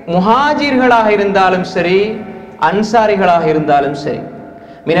முஹாஜிர்களாக இருந்தாலும் சரி, அன்சாரிகளாக இருந்தாலும் சரி.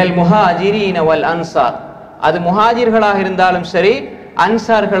 மினல் முஹாஜிரீன வல் அன்சார், அது முஹாஜிர்களாக இருந்தாலும் சரி,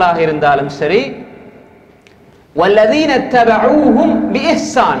 அன்சார்களாக இருந்தாலும் சரி. வல்லதீன தபஊஹும்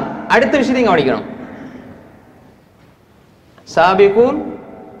பிஇஹ்சான். அடுத்த விஷயத்தை கவனிக்கணும். சாபிகூன்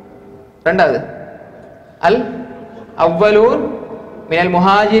ரெண்டாவது, அல் அவ்வலூன் மினல்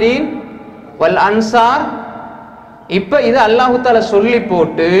முஹாஜிரீன் வல் அன்சார். இப்ப இது அல்லாஹ் தஆலா சொல்லி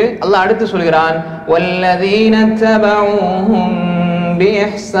போட்டு அல்லாஹ் அடுத்து சொல்கிறான், வல்லதீன தபஊஹும்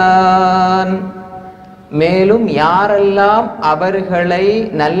பிஇஹ்சான். மேலும் யாரெல்லாம் அவர்களை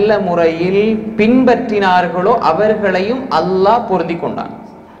நல்ல முறையில் பின்பற்றினார்களோ அவர்களையும் அல்லாஹ் பொருந்தி கொண்டான்.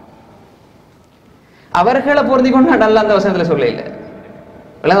 அவர்களை பொருந்தி கொண்டான் அல்லாஹ் அந்த வசனத்துல சொல்ல இல்லை.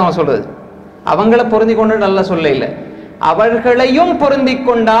 விளங்க சொல்றது, அவங்களை பொருந்தி கொண்டு நல்ல சொல்ல இல்லை, அவர்களையும் பொருந்தி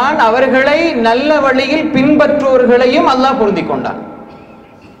கொண்டான். அவர்களை நல்ல வழியில் பின்பற்றுவர்களையும் அல்லாஹ் பொருந்தி கொண்டான்.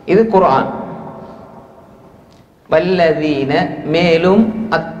 இது குர்ஆன். வல்லதீன மேலும்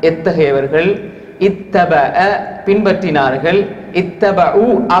எத்தகையவர்கள், இத்தபஅ பின்பற்றினார்கள், இத்தபஉ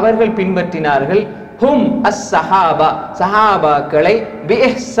அவர்கள் பின்பற்றினார்கள், ஹும் அஸ்ஸஹாபா சஹாபாக்களை,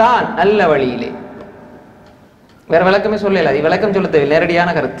 பிஇஹ்சான் நல்ல வழியிலே. வேற விளக்கமே சொல்லல, விளக்கம் சொல்ல தேவை, நேரடியான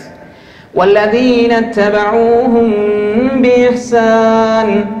கருத்து. வல்லதீன தபஊஹும்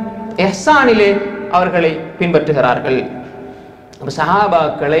பிஇஹ்சான் இஹ்சானிலே அவர்களை பின்பற்றுகிறார்கள்.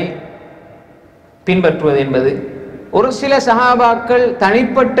 சஹாபாக்களை பின்பற்றுவது என்பது, ஒரு சில சஹாபாக்கள்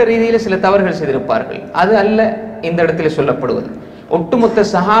தனிப்பட்ட ரீதியில் சில தவறுகள் செய்திருப்பார்கள், அது அல்ல இந்த இடத்தில் சொல்லப்படுவது. ஒட்டுமொத்த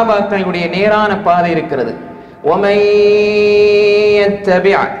சஹாபாக்களுடைய நேரான பாதை இருக்கிறது. وَمَن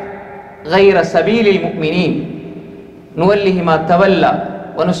يَتَّبِعْ غَيْرَ سَبِيلِ الْمُؤْمِنِينَ نُوَلِّهِ مَا تَوَلَّى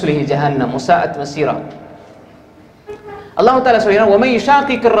وَنُصْلِهِ جَهَنَّمَ وَسَاءَتْ مَصِيرًا. அல்லாஹ் தஆலா சொல்கிறான், وَمَن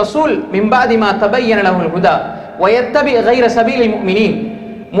يُشَاقِقِ الرَّسُولَ مِن بَعْدِ مَا تَبَيَّنَ لَهُ الْهُدَى وَيَتَّبِعْ غَيْرَ سَبِيلِ الْمُؤْمِنِينَ.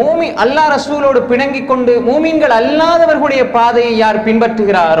 அல்லாஹ் ரசூலோடு பிணங்கிக் கொண்டு மூமின்கள் அல்லாதவர்களுடைய பாதையை யார்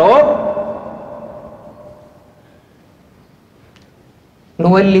பின்பற்றுகிறாரோ,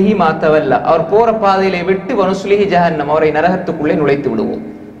 நுவல்லிஹி மா தவல்லா அவர் போற பாதையிலே விட்டு, வனுஸ்லிஹி ஜஹன்னம் அவரை நரகத்துக்குள்ளே நுழைத்து விடுவோம்.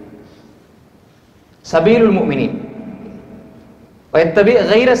 சபீலுல் முஃமினீன் வயத்தபி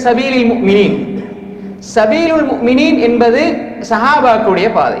கைர சபீலில் முஃமினீன். சபீலுல் முஃமினீன் என்பது சஹாபாக்களுடைய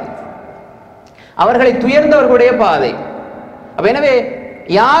பாதை, அவர்களை துயர்ந்தவர்களுடைய பாதை. எனவே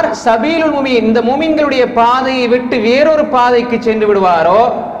யார் சபீலுல் முஃமினீன் இந்த முஃமின்களுடைய பாதையை விட்டு வேறொரு பாதைக்கு சென்று விடுவாரோ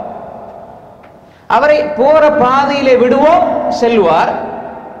அவரை போற பாதையிலே விடுவோம், செல்வார்.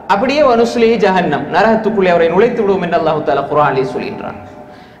 அப்படியே வனுஸ்லிஹி ஜஹன்னம் நரகத்துக்குள்ளே அவரை நுழைத்து விடுவோம் என்று அல்லாஹ் தஆலா குர்ஆனிலே சொல்கின்றான்.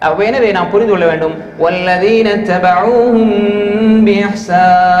 எனவே நாம் புரிந்து கொள்ள வேண்டும், வல்லதீன தபஊஹும்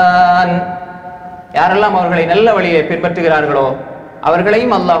பிஇஹ்சான் யாரெல்லாம் அவர்களை நல்ல வழியை பின்பற்றுகிறார்களோ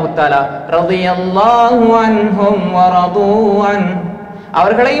அவர்களையும் அல்லாஹ் தஆலா ரலியல்லாஹு அன்ஹும் வரது அன்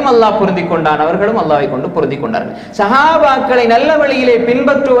அவர்களையும் அல்லாஹ் பொருந்தி கொண்டான், அவர்களும் அல்லாஹ்வை கொண்டு பொருந்தி கொண்டார்கள். சஹாபாக்களை நல்ல வழியிலே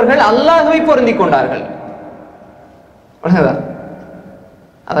பின்பற்றுவர்கள் அல்லாஹ்வை பொருந்தி கொண்டார்கள்.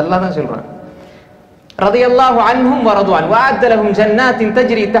 அதெல்லாம் தான் சொல்றான். ரலியல்லாஹு அன்ஹும் வரது அன் வஅத லஹும் ஜன்னாத்தின்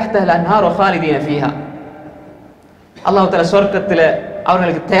தஜ்ரி தஹ்தஹா அல்-அன்ஹாரு காலிதீன ஃபீஹா. அல்லாஹ் தஆலா சொர்க்கத்திலே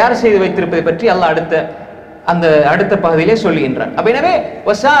அவர்களுக்கு தயார் செய்து வைத்திருப்பதை பற்றி அல்லாஹ் அடுத்த அந்த அடுத்த பகுதியிலே சொல்லுகின்றார். அப்ப எனவே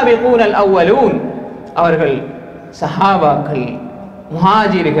வஸாபிகூனல் அவ்வலூன், அவர்கள் சஹாபாக்கள்,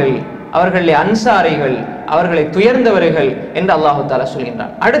 முஹாஜிர்கள், அவர்களே அன்சாரிகள், அவர்களை துயர்ந்தவர்கள் என்று அல்லாஹு தஆலா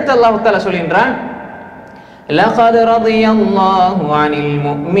சொல்கின்றான். அடுத்து அல்லாஹு தஆலா சொல்கின்றான், லகத் ரதியல்லாஹு அனில்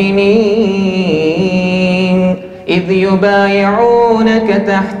முஃமினீன் இத் யுபாயிஊனக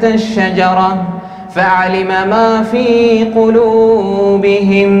தஹ்த அஷ்-ஷஜரா ஃபஅலிம மா ஃபீ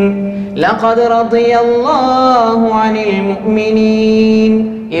குலூபிஹிம் لقد رضي الله عن المؤمنين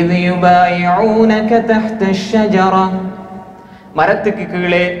إذ يبايعونك تحت الشجرة. மரத்துக்கு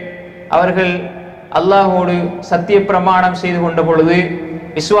கீழே அவர்கள் அல்லாஹ்வோடு சத்திய பிரமாணம் செய்து கொண்ட பொழுது,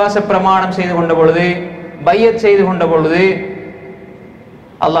 விசுவாச பிரமாணம் செய்து கொண்ட பொழுது, பையத் செய்து கொண்ட பொழுது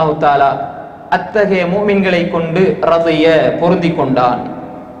அல்லாஹு தஆலா அத்தகைய மூமின்களை கொண்டு ரதிய பொருந்தி கொண்டான்.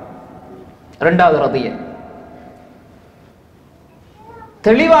 இரண்டாவது ரதிய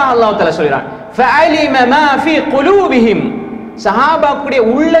தெளிவாக அல்லாஹ் தஆலா சொல்கிறான், ஃபஅலிம மா ஃபீ குலூபிஹிம், சஹாபாக்களுடைய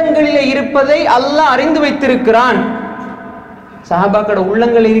உள்ளங்களிலே இருப்பதை அல்லாஹ் அறிந்து வைத்திருக்கிறான். சஹாபாக்களுடைய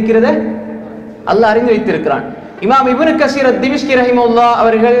உள்ளங்களில் இருக்கிறத அல்லாஹ் அறிந்து வைத்திருக்கிறான். இமாம் இப்னு கஸீர் அத்-திமிஷ்கி ரஹிமஹுல்லாஹ்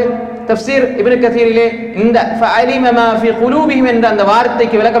அவர்கள் தஃப்சீர் இப்னு கஸீரிலே இந்த ஃபஅலிம மா ஃபீ குலூபிஹிம் என்ற அந்த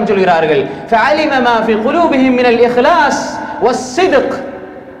வார்த்தைக்கு விளக்கம் சொல்கிறார்கள். ஃபஅலிம மா ஃபீ குலூபிஹிம் மினல் இக்லாஸ் வஸ்-சித்க்,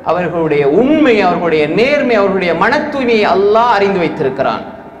 அவர்களுடைய உண்மை, அவர்களுடைய நேர்மை, அவர்களுடைய மன தூய்மையை அல்லாஹ் அறிந்து வைத்திருக்கிறான்.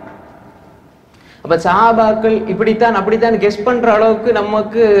 அப்ப சஹாபாக்கள் இப்படித்தான் அப்படித்தான் கெஸ் பண்ற அளவுக்கு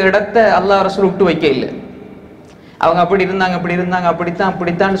நமக்கு இடத்தை அல்லாஹ் ரசூல் விட்டு வைக்க இல்லை. அவங்க அப்படி இருந்தாங்க, அப்படி இருந்தாங்க,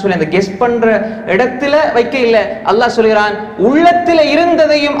 அப்படித்தான் சொல்லி அந்த கெஸ் பண்ற இடத்துல வைக்க இல்லை. அல்லாஹ் சொல்கிறான், உள்ளத்துல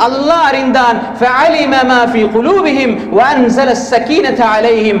இருந்ததையும் அல்லாஹ் அறிந்தான். ஃபஅலிம மா ஃபீ குலூபிஹிம் வஅன்ஸல ஸகீனத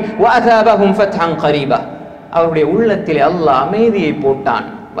அலைஹிம் வஅதாபஹும் ஃபத்ஹன் கரீபா, அவருடைய உள்ளத்திலே அல்லாஹ் அமைதியை போட்டான்.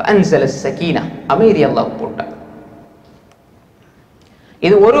 வஅன்ஸல ஸகீனா, அமைதி அல்லாஹ் போட்டான்.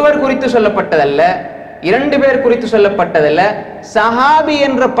 இது ஒருவர் குறித்து சொல்லப்பட்டதல்ல, இரண்டு பேர் குறித்து சொல்லப்பட்டதல்ல. சஹாபி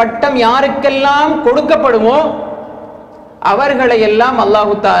என்ற பட்டம் யாருக்கெல்லாம் கொடுக்கப்படுமோ அவர்களை எல்லாம்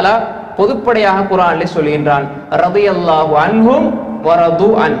அல்லாஹு தஆலா பொதுப்படையாக குர்ஆனிலே சொல்கின்றான், ரலியல்லாஹு அன்ஹும் வரது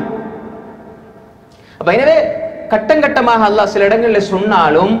அன். அப்ப எனவே கட்டங்கட்டமாக அல்லாஹ் சில இடங்களில்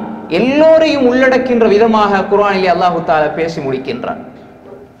சொன்னாலும் எல்லோரையும் உள்ளடக்கின்ற விதமாக குர்ஆனிலே அல்லாஹு தஆலா பேசி முடிக்கின்றான்.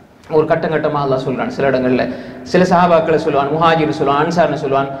 ஒரு கட்டங்கட்டமாக அல்லாஹ் சொல்றான். சில இடங்கள்ல சில சஹாபாக்களை சொல்லுவான், முஹாஜிர் சொல்லுவான், அன்சார்னு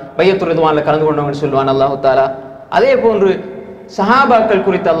சொல்லுவான், பையத்துர் ரிதுவான்ல கலந்து கொண்டவங்க சொல்லுவான் அல்லாஹு தஆலா. அதே போன்று சஹாபாக்கள்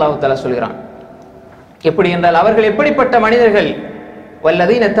குறித்து அல்லாஹு தஆலா சொல்கிறான். எப்படி என்றால் அவர்கள் எப்படிப்பட்ட மனிதர்கள்,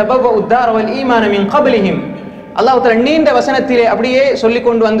 வல்லதீன தபவ்வஉ த்தார வல் ஈமான மின் கப்லிஹிம், அல்லாஹ் தஆலா நீண்ட வசனத்திலே அப்படியே சொல்லிக்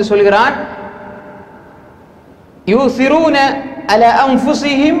கொண்டு வந்து சொல்கிறான், யூசிரூன அலா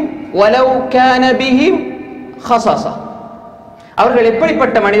அன்ஃபுஸிஹிம் வலவ் கான பிஹிம் ஹஸஸா, அவர்கள்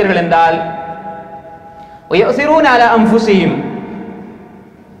எப்படிப்பட்ட மனிதர்கள் என்றால் யூசிரூன அலா அன்ஃபுஸிஹிம்,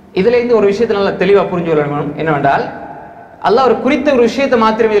 இதுல இருந்து ஒரு விஷயத்தை நல்லா தெளிவா புரிஞ்சு கொள்ளணும். என்னவென்றால் அல்லாஹ் ஒரு குறித்த ஒரு விஷயத்தை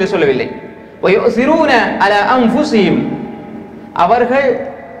மாத்திரமே இதில் சொல்லவில்லை. وَيُؤْثِرُونَ عَلَى أَنفُسِهِمْ, அவர்கள்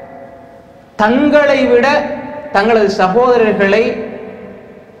தங்களை விட தங்களது சகோதரர்களை,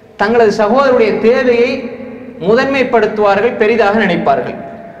 தங்களது சகோதரருடைய தேவையை முதன்மைப்படுத்துவார்கள், பெரிதாக நினைப்பார்கள்.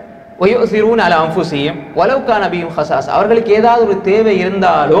 وَيُؤْثِرُونَ عَلَى أَنفُسِهِمْ وَلَوْ كَانَ بِهِمْ خَصَاصَةٌ, அவர்களுக்கு ஏதாவது ஒரு தேவை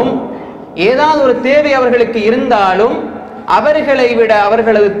இருந்தாலும், ஏதாவது ஒரு தேவை அவர்களுக்கு இருந்தாலும் அவர்களை விட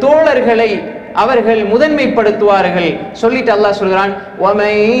அவர்களது தோழர்களை அவர்கள் முதன்மைப்படுத்துவார்கள். சொல்லிட்டு அல்லாஹ் சொல்கிறான்,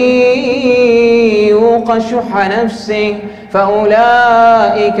 وَمَن يُوقَ شُحَّ نَفْسِهِ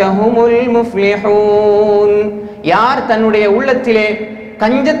فَأُولَٰئِكَ هُمُ الْمُفْلِحُونَ, யார் தன்னுடைய உள்ளத்திலே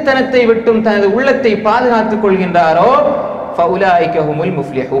கஞ்சத்தனத்தை விட்டும் தனது உள்ளத்தை பாதுகாத்துக் கொள்கின்றாரோ فَأُولَٰئِكَ هُمُ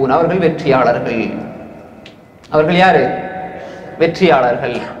الْمُفْلِحُونَ, அவர்கள் வெற்றியாளர்கள். அவர்கள் யாரு?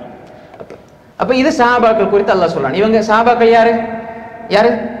 வெற்றியாளர்கள். அப்ப இது சஹாபாக்கள் குறித்து அல்லாஹ் சொல்றான். இவங்க சஹாபாக்கள் யாரு?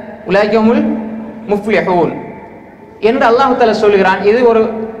 யாரு? உலாயிகமுல் முஃப்லிஹூன் என்று அல்லாஹ் தஆலா சொல்கிறான். இது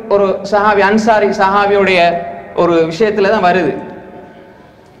ஒரு சஹாபி, அன்சாரி சஹாபியுடைய ஒரு விஷயத்துல தான் வருது.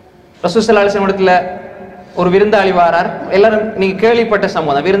 ரசூல் ஸல்லல்லாஹு அலைஹி வஸல்லம் இடத்துல ஒரு விருந்தாளி வாரார். எல்லாரும் நீங்க கேள்விப்பட்ட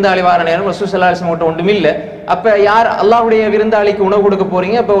சம்பவம். விருந்தாளி வார நேரம் ரசூல் ஸல்லல்லாஹு அலைஹி வஸல்லம் ஒன்றும் இல்லை. அப்ப யார் அல்லாஹ்வுடைய விருந்தாளிக்கு உணவு கொடுக்க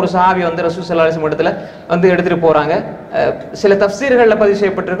போறீங்க? அப்ப ஒரு சஹாபி வந்து ரசூல் ஸல்லல்லாஹு அலைஹி வஸல்லம் இடத்துல வந்து எடுத்துட்டு போறாங்க. சில தஃப்சீர்கள்ல பதிவு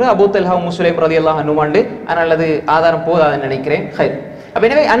செய்யப்பட்டிருக்கு அபூ தல்ஹா உம்மு சுலைம் ரலியல்லாஹு அன்ஹுமாண்டு, ஆனால் அது ஆதாரம் போதாதுன்னு நினைக்கிறேன். ஹைர். அப்ப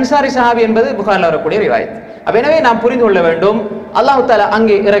எனவே அன்சாரி சஹாபி என்பது புகாரில் வரக்கூடிய ரிவாயத். அப்ப எனவே நாம் புரிந்து கொள்ள வேண்டும், அல்லாஹ் தஆலா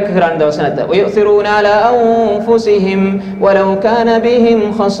அங்கே இறக்குகிறான் இந்த வசனத்தை, وَيُؤْثِرُونَ عَلَى أَنفُسِهِمْ وَلَوْ كَانَ بِهِمْ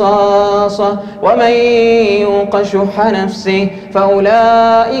خَصَاصَةٌ وَمَن يُوقَ شُحَّ نَفْسِهِ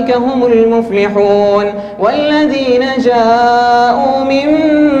فَأُولَٰئِكَ هُمُ الْمُفْلِحُونَ وَالَّذِينَ جَاءُوا مِن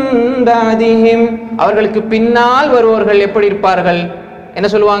بَعْدِهِمْ, அவர்களுக்கு பின்னால் வருவர்கள் எப்படி இருப்பார்கள்? என்ன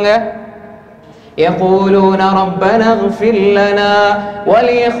சொல்லுவாங்க? يقولون ربنا اغفر لنا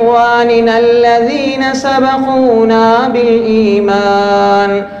ولإخواننا الذين سبقونا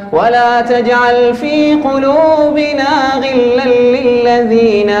بالإيمان ولا تجعل في قلوبنا غلا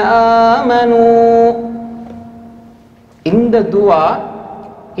للذين آمنوا. இந்த துஆ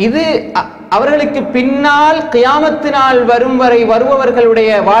இது அவர்களுக்கு பின்னால் கியாமத் நாள் வரும் வரை வருபவர்களுடைய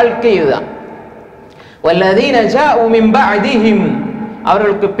வாழ்க்கை இதுதான். வல்லதீன ஜாஉ மின் பஅதிஹிம்,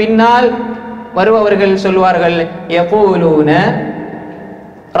 அவர்களுக்கு பின்னால் வருபவர்கள் சொல்வார்கள், யகூலூன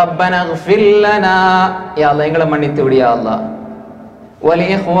ரப்பனா இக்ஃபிர் லனா, யா அல்லாஹ் எங்களை மன்னித்து விடு யா அல்லாஹ்,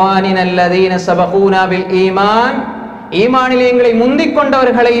 வலிஇஹ்வானினா அல்லதீன சபகூனா பில் ஈமான், ஈமானிலே எங்களை முந்திக்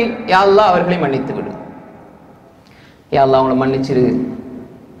கொண்டவர்களை யா அல்லாஹ் அவர்களை மன்னித்து விடு, யா அல்லாஹ் அவங்களை மன்னிச்சிரு,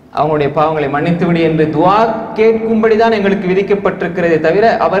 அவங்களுடைய பாவங்களை மன்னித்து விடு என்று துஆ கேட்கும்படிதான் எங்களுக்கு விதிக்கப்பட்டிருக்கிறதே தவிர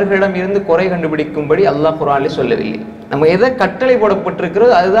அவர்களிடம் இருந்து குறை கண்டுபிடிக்கும்படி அல்லாஹ் குர்ஆனில் சொல்லவில்லை. நம்ம எதை கட்டளை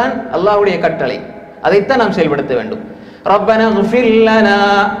போடப்பட்டிருக்கிறதோ அதுதான் அல்லாஹ்வுடைய கட்டளை, அதைத்தான் நாம் செயல்படுத்த வேண்டும். ரப்பனா இக்ஃபிர் லனா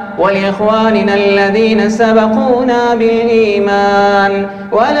வலிஇஹ்வானினா அல்லதீன சபகூனா பில் ஈமான்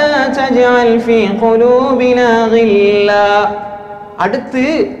வலா தஜ்அல் ஃபீ குலூபினா கில்லா. அடுத்து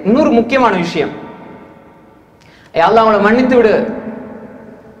இன்னொரு முக்கியமான விஷயம், யா அல்லாஹ் அவங்களை மன்னித்து விடு,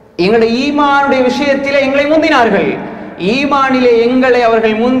 எங்களுடைய ஈமானுடைய விஷயத்திலே எங்களை முந்தினார்கள், ஈமானிலே எங்களை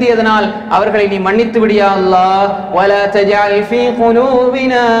அவர்கள் முந்தியதனால் அவர்களை நீ மன்னித்து விடு யா அல்லாஹ், வலா தஜ்அல் ஃபீ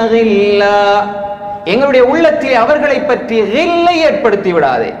குலூபினா கில்லா, எங்களுடைய உள்ளத்திலே அவர்களை பற்றி கில்லை ஏற்படுத்தி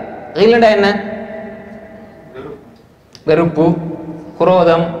விடாதே. கில்லுண்டா என்ன? வெறுப்பு,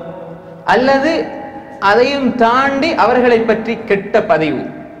 குரோதம், அல்லது அதையும் தாண்டி அவர்களை பற்றி கெட்ட பதிவு,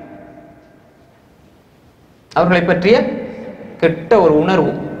 அவர்களை பற்றிய கெட்ட ஒரு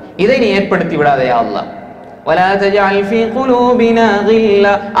உணர்வு, இதை நீ ஏற்படுத்தி விடாதே யா அல்லாஹ். வலா தஜ்அல் ஃபீ குலூபினா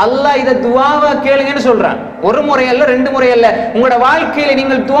கில்லா, அல்லாஹ் இத துஆவா கேளுங்கன்னு சொல்றான். ஒரு முறை அல்ல, ரெண்டு முறை அல்ல, உங்களுடைய வாழ்க்கையில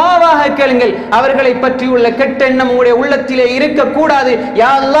நீங்கள் துஆவாக கேளுங்கள், அவர்களை பற்றி உள்ள கெட்ட எண்ணம் உங்களுடைய உள்ளத்திலே இருக்க கூடாது, யா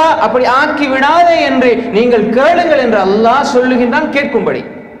அல்லாஹ் அப்படி ஆக்கி விடாதே என்று நீங்கள் கேளுங்கள் என்று அல்லாஹ் சொல்லுகின்றான் கேட்கும்படி.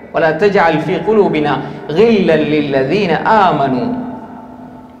 வலா தஜ்அல் ஃபீ குலூபினா கில்லல் லில்லதீன ஆமனூ.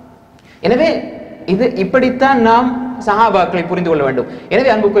 எனவே இது இப்படித்தான் நாம் சஹாபாக்களை புரிந்து கொள்ள வேண்டும். எனவே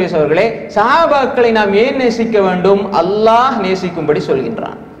அன்புக்குரிய சகோதரர்களே, சஹாபாக்களை நாம் ஏன் நேசிக்க வேண்டும்? அல்லாஹ் நேசிக்கும்படி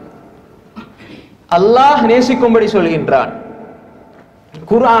சொல்கின்றான், அல்லாஹ் நேசிக்கும்படி சொல்கின்றான்.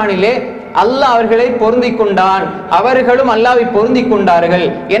 குர்ஆனிலே அல்லாஹ் அவர்களை பொருந்திக் கொண்டான், அவர்களும் அல்லாஹ்வை பொருந்திக் கொண்டார்கள்.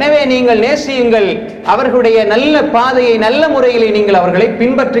 எனவே நீங்கள் நேசியுங்கள், அவர்களுடைய நல்ல பாதையை நல்ல முறையிலே நீங்கள் அவர்களை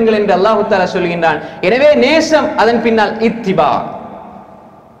பின்பற்றுங்கள் என்று அல்லாஹ் தஆலா சொல்கின்றான். எனவே நேசம், அதன் பின்னால் இத்திபா,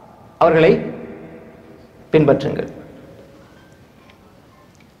 அவர்களை பின்பற்றுங்கள்.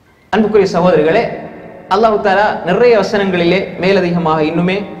 அன்புக்குரிய சகோதரர்களே, அல்லாஹ் தஆலா நிறைய வசனங்களிலே மேலதிகமாக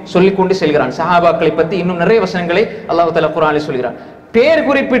இன்னுமே சொல்லிக் கொண்டு செல்கிறான். சஹாபாக்களை பற்றி இன்னும் நிறைய வசனங்களை அல்லாஹ் தஆலா குர்ஆனில் சொல்கிறான். பேர்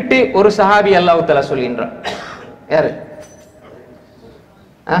குறிப்பிட்டு ஒரு சஹாபி அல்லாஹ் தஆலா சொல்கின்றான். யாரு?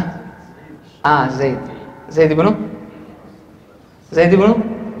 ஸைத் இப்னு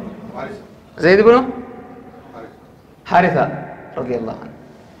ஹாரிஸா ரலியல்லாஹு அன்ஹு.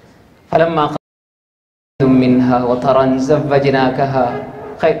 ஃபலம்மா மின்ஹா வதரன் ஸவ்வஜ்னாகஹா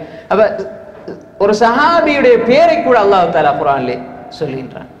கைர். அப்ப ஒரு சஹாபியுடைய பெயரை கூட அல்லாஹ் தஆலா குர்ஆனிலே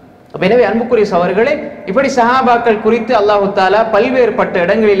சொல்கின்றான். எனவே அன்புக்குரிய சகோதரர்களே, இப்படி சஹாபாக்கள் குறித்து அல்லாஹ் தஆலா பல்வேறுபட்ட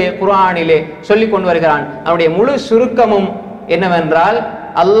இடங்களிலே குர்ஆனிலே சொல்லிக் கொண்டு வருகிறான். அவருடைய முழு சுருக்கமும் என்னவென்றால்,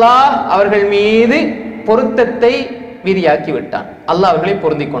 அல்லாஹ் அவர்கள் மீது பொருத்தத்தை விதியாக்கி விட்டான், அல்லாஹ் அவர்களை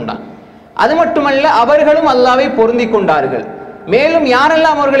பொருந்திக் கொண்டான். அது மட்டுமல்ல, அவர்களும் அல்லாஹ்வை பொருந்திக் கொண்டார்கள். மேலும்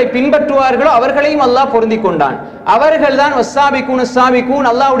யாரெல்லாம் அவர்களை பின்பற்றுவார்களோ அவர்களையும் அல்லாஹ் பொருந்திக் கொண்டான். அவர்கள் தான் வஸ்ஸாபிகூன ஸாபிகூன்,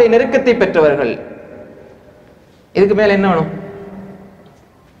 அல்லாஹ்வுடைய நெருக்கத்தை பெற்றவர்கள். இதுக்கு மேல என்ன வேணும்?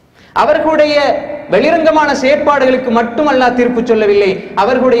 அவர்களுடைய வெளிரங்கமான செயற்பாடுகளுக்கு மட்டும் அல்லாஹ் தீர்ப்பு சொல்லவில்லை,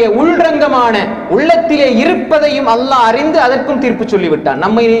 அவர்களுடைய உள்ரங்கமான உள்ளத்திலே இருப்பதையும் அல்லாஹ் அறிந்து அதற்கும் தீர்ப்பு சொல்லிவிட்டான்.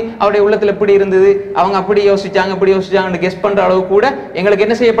 நம்ம அவருடைய உள்ளத்தில் எப்படி இருந்தது, அவங்க அப்படி யோசிச்சாங்க இப்படி யோசிச்சாங்கன்னு கெஸ் பண்ற அளவு கூட எங்களுக்கு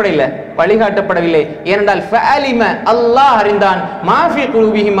என்ன செய்யப்படவில்லை, வழிகாட்டப்படவில்லை. ஏனென்றால் ஃபஅலிம, அல்லாஹ் அறிந்தான், மாஃபி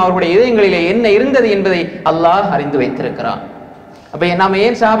குலூபிஹிம், அவர்களுடைய இதயங்களிலே என்ன இருந்தது என்பதை அல்லாஹ் அறிந்து வைத்திருக்கிறான். அப்ப நாம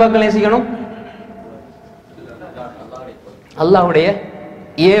ஏன் சஹாபாக்களை நேசிக்கணும்? அல்லாஹ்வுடைய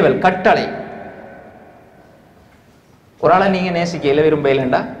ஏவல், கட்டளை. ஒரு ஆளை நீங்க நேசிக்கல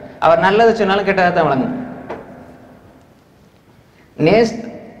விரும்பலண்டா அவர் நல்லதை சொன்னாலும் கெட்டதான் வழங்கும்.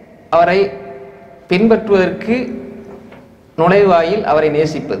 அவரை பின்பற்றுவதற்கு நுழைவாயில் அவரை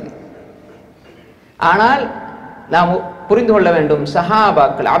நேசிப்பது. ஆனால் நாம் புரிந்து கொள்ள வேண்டும்,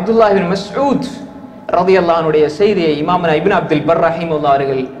 சஹாபாக்கள் அப்துல்லாஹ் இப்னு மஸ்ஊத் ரலியல்லாஹு அன்ஹுடைய செய்தியை இமாமுனா இப்னு அப்துல் பர் ரஹிமஹுல்லாஹ்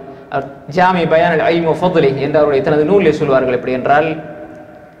அவர்கள் ஜாமி பயானுல் இல்மி வ ஃபத்லிஹி என்ற அவருடைய தனது நூலிலே சொல்வார்கள். எப்படி என்றால்,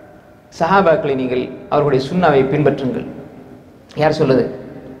 சஹாபாக்களை நீங்கள் அவர்களுடைய சுன்னாவை பின்பற்றுங்கள். யார் சொல்லுது?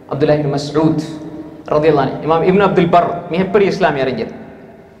 அப்துல்லாஹ் இப்னு மஸ்ஊத் ரலியல்லாஹு அன்ஹு. இமாம் இப்னு அப்துல் பர் மிகப்பெரிய இஸ்லாமிய அறிஞர்,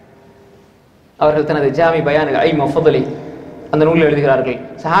 அவர்கள் தனது ஜாமி பயான் ஐம் ஃபضலி அந்த நூலில் எழுதுகிறார்கள்,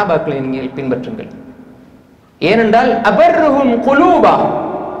 சஹாபாக்களை நீங்கள் பின்பற்றுங்கள். ஏனென்றால் அபர்ருஹும் குலூபா,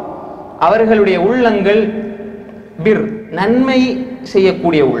 அவர்களுடைய உள்ளங்கள் பிர் நன்மை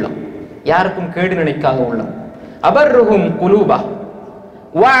செய்யக்கூடிய உள்ளம், யாருக்கும் கேடு நினைக்காத உள்ளம். அபர்ருஹும் குலூபா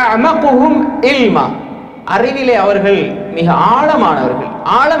வஅமகுஹும் இல்மா, அறிவிலே அவர்கள் மிக ஆழமானவர்கள்,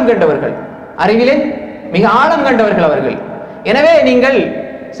 ஆழம் கண்டவர்கள், அறிவிலே மிக ஆழம் கண்டவர்கள் அவர்கள். எனவே நீங்கள்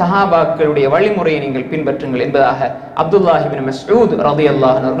சஹாபாக்களுடைய வழிமுறையை நீங்கள் பின்பற்றுங்கள் என்பதாக அப்துல்லாஹ் இப்னு மஸ்ஊத்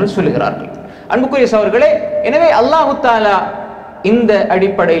ரலியல்லாஹு அன்ஹு அவர்கள் சொல்லுகிறார்கள். அன்புக்குரிய சகோதரர்களே, எனவே அல்லாஹ் தஆலா இந்த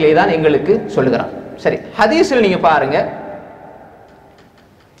அடிப்படையிலே தான் எங்களுக்கு சொல்லுகிறான். சரி, ஹதீஸ்ல நீங்க பாருங்க,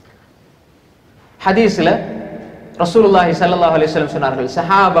 ஹதீஸ்ல ரசூலுல்லாஹி ஸல்லல்லாஹு அலைஹி வஸல்லம் சொன்னார்கள்,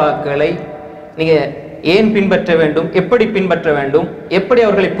 சஹாபாக்களை நீங்க ஏன் பின்பற்ற வேண்டும், எப்படி பின்பற்ற வேண்டும், எப்படி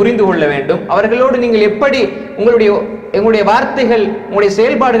அவர்களை புரிந்து கொள்ள வேண்டும், அவர்களோடு நீங்கள் எப்படி உங்களுடைய வார்த்தைகள், உங்களுடைய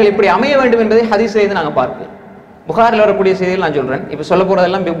செயல்பாடுகள் எப்படி அமைய வேண்டும் என்பதை ஹதீஸ்ல இருந்து நாங்கள் பார்ப்போம். புகாரில் வரக்கூடிய செய்திகள் நான் சொல்றேன், இப்ப சொல்ல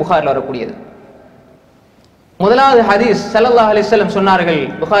போறதெல்லாம் புகாரில் வரக்கூடியது. முதலாவது ஹதீஸ், ஸல்லல்லாஹு அலைஹி வஸல்லம் சொன்னார்கள்,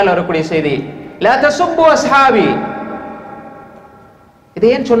 புகாரில் வரக்கூடிய செய்தி, லா தசுப்பு அஸ்ஹாபி. இதை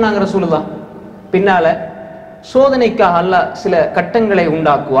ஏன் சொன்னாங்க ரசூலுல்லாஹ்? பின்னால சோதனைக்காக அல்லாஹ் சில கட்டங்களை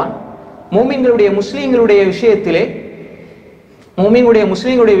உண்டாக்குவான். முஸ்லிம்களுடைய விஷயத்திலே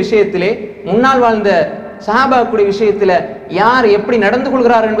முன்னால் வாழ்ந்த சஹாபாக்குடைய விஷயத்திலே யார் எப்படி நடந்து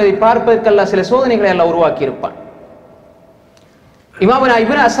கொள்கிறார் என்பதை பார்ப்பதற்கெல்லாம் சில சோதனைகளை எல்லாம் உருவாக்கி இருப்பான். இமாம்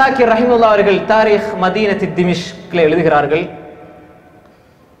இப்னு அஸாக்கிர் ரஹிமஹுல்லாஹ் அவர்கள் தாரீக் மதீனத்தி திமிஷ்க்ல எழுதுகிறார்கள்,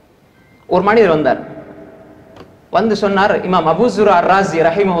 ஒரு மனிதர் வந்தார், வந்து சொன்னார், இமாம் அபூ ஸுரா அர்-ராஸி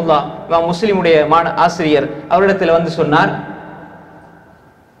ரஹிமஹுல்லாஹ், இமாம் முஸ்லிமுடைய ஆசிரியர், அவரிடத்தில் வந்து சொன்னார்,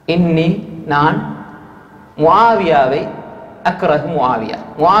 இன்னி நான் முஆவியாவை அக்ரஹு முஆவியா,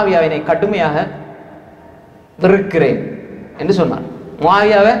 முஆவியாவை கடுமையாக வெறுக்கிறேன் என்று சொன்னார்.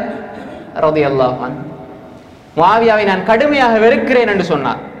 முஆவியாவை ரலியல்லாஹு அன்ஹு, முஆவியாவை நான் கடுமையாக வெறுக்கிறேன் என்று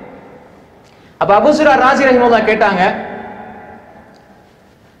சொன்னார். அப்ப அபூ ஸுரா அர்-ராஸி ரஹிமஹுல்லாஹ் கேட்டாங்க,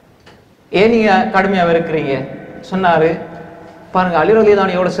 ஏன் நீங்க கடுமையா வெறுக்கிறீங்க? சொன்னாரு, பாருங்க அலி ரலியல்லாஹு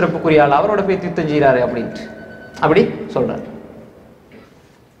அன்ஹு எவ்வளவு சிறப்புக்குரிய ஆள், அவரோட போய் யுத்தம் செய்யறாரு அப்படின்ட்டு அப்படி சொல்றாரு.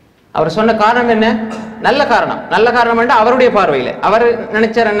 அவர் சொன்ன காரணம் என்ன? நல்ல காரணம். நல்ல காரணம் என்ன? அவருடைய பார்வையில அவர்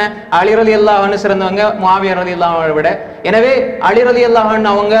நினைச்சார் என்ன, அலி ரலியல்லாஹு அன்ஹு சிறந்தவங்க முஆவியா ரலியல்லாஹு அன்ஹு விட, எனவே அலி ரலியல்லாஹு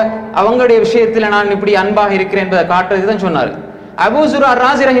அன்ஹு அவங்களுடைய விஷயத்துல நான் இப்படி அன்பாக இருக்கிறேன் என்பதை காட்டுறதுக்கு தான் சொன்னாரு. அபூ ஸுரா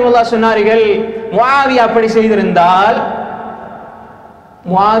அர்-ராஸி ரஹிமஹுல்லாஹ் சொன்னார்கள், முஆவியா அப்படி செய்திருந்தால்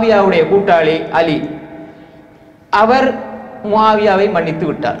முஆவியாவுடைய கூட்டாளி அலி, அவர் முஆவியாவை மன்னித்து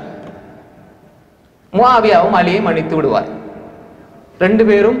விட்டார், முஆவியாவும் அலியை மன்னித்து விடுவார். ரெண்டு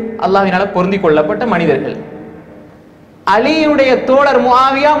பேரும் அல்லாஹ்வினால பொருந்தி கொள்ளப்பட்ட மனிதர்கள். அலியுடைய தோழர்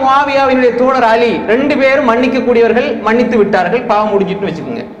முஆவியா, முஆவியாவினுடைய தோழர் அலி, ரெண்டு பேரும் மன்னிக்க கூடியவர்கள், மன்னித்து விட்டார்கள், பாவம் முடிஞ்சிட்டு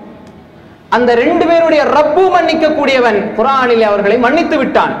வச்சுக்கோங்க. அந்த ரெண்டு பேருடைய ரப்பு மன்னிக்க கூடியவன், குர்ஆனிலே அவர்களை மன்னித்து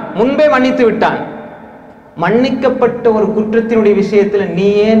விட்டான், முன்பே மன்னித்து விட்டான். மன்னிக்கப்பட்ட ஒரு குற்றத்தினுடைய விஷயத்துல நீ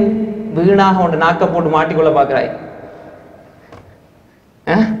ஏன் வீணாக ஒன்று நாக்க போட்டு மாட்டிக்கொள்ள பார்க்கிறாய்?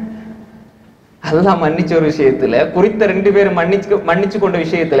 அல்லாஹ் மன்னிச்ச ஒரு விஷயத்துல, குறித்த ரெண்டு பேரும் மன்னிச்சு கொண்ட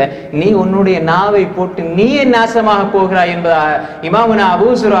விஷயத்துல நீ உன்னுடைய நாவை போட்டு நீயே நாசமாக போகிறாய் என்பதாக இமாமுனா அபூ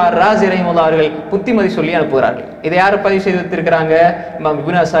ஸுரா அர்-ராஸி ரஹிமஹுல்லாஹ் அவர்கள் புத்திமதி சொல்லி அனுப்புகிறார்கள். இதை யார் பதிவு செய்து வைத்திருக்கிறாங்க? இமாம்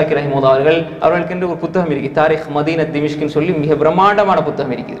இப்னு அஸாக்கிர் ரஹிமஹுல்லாஹ் அவர்கள். அவர்களுக்கு ஒரு புத்தகம் இருக்கு, தாரீக் மதீனத் திமிஷ்க்னு சொல்லி மிக பிரம்மாண்டமான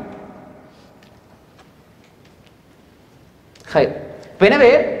புத்தகம் இருக்குது.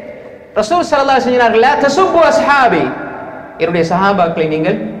 எனவே ரசூல் ஸல்லல்லாஹு அலைஹி வஸல்லம் சொன்னார்கள், லா தசுப்பு அஸ்ஹாபி, என்னுடைய சஹாபாக்களை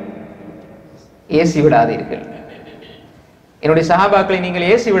நீங்கள் ஏசி விடாதீர்கள், என்னுடைய சஹாபாக்களை நீங்கள்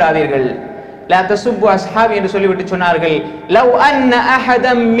ஏசி விடாதீர்கள். லா தசுப்பு அஸ்ஹாபி என்று சொல்லிவிட்டு சொன்னார்கள், லவ் அன்ன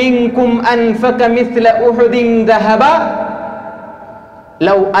அஹதம் மின்கும் அன்ஃபக மிஸ்ல உஹுதின் தஹபா,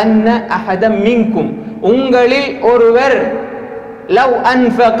 லவ் அன்ன அஹதம் மின்கும், உங்களில் ஒருவர், லவ்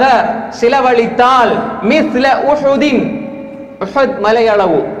அன்ஃபக செலவழித்தால், மிஸ்ல உஹுதின், உஹத் மலை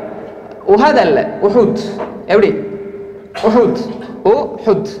அளவு, உஹத் அல்ல உஹுத், எப்படி உஹுத்,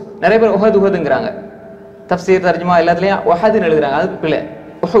 உஹுத், நிறைய பேர் உஹத் உஹதுங்கிறாங்க, தஃப்சீர் தர்ஜுமா எல்லாத்துலயும் உஹதுன்னு எழுதுறாங்க, அது பிள்ளை.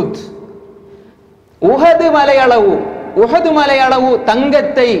 உஹுத், உஹது மலை அளவு, உஹது மலை அளவு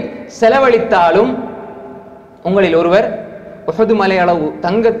தங்கத்தை செலவழித்தாலும், உங்களில் ஒருவர் உஹது மலை அளவு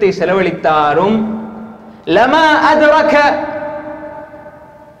தங்கத்தை செலவழித்தாலும், லமா அத்ரக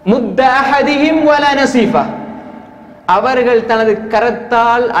முத்த அஹதிஹிம் வலா நஸீஃபா, அவர்கள் தனது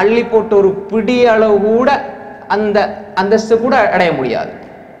கரத்தால் அள்ளி போட்ட ஒரு பிடி அளவு கூட அந்த அந்தஸ்து கூட அடைய முடியாது.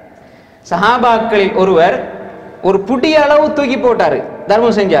 சஹாபாக்களில் ஒருவர் ஒரு புடி அளவு தூக்கி போட்டாரு,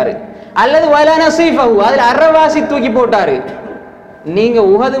 தர்மம் செஞ்சாரு, அல்லது வலா நஸீஃபஹு, அதில் அரைவாசி தூக்கி போட்டாரு, நீங்க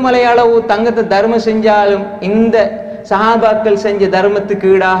உஹது மலை அளவு தங்கத்தை தர்மம் செஞ்சாலும் இந்த சஹாபாக்கள் செஞ்ச தர்மத்துக்கு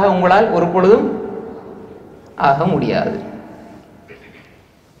ஈடாக உங்களால் ஒரு பொழுதும் ஆக முடியாது.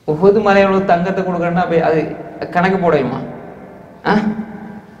 உஹது மலை அளவு தங்கத்தை கொடுக்கறேன்னா அது கணக்கு போடணுமா?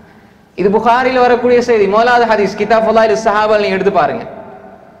 இது புகாரில் வரக்கூடிய செய்தி. முதலாவது ஹதீஸ் கிதாப் ஃபதாயில் ஸஹாபா நீங்க எடுத்து பாருங்க.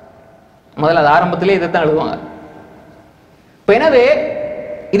 முதல்ல அது ஆரம்பத்திலே இதைத்தான் எழுதுவாங்க. எனவே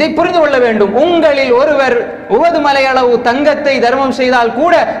இதை புரிந்து கொள்ள வேண்டும். உங்களில் ஒருவர் உஹது மலை அளவு தங்கத்தை தர்மம் செய்தால்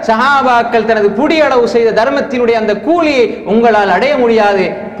கூட சஹாபாக்கள் தனது புடியளவு செய்த தர்மத்தினுடைய அந்த கூலியை உங்களால் அடைய முடியாது.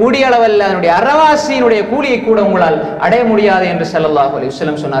 புடியளவல்ல, அதனுடைய அறவாசியினுடைய கூலியை கூட உங்களால் அடைய முடியாது என்று ஸல்லல்லாஹு அலைஹி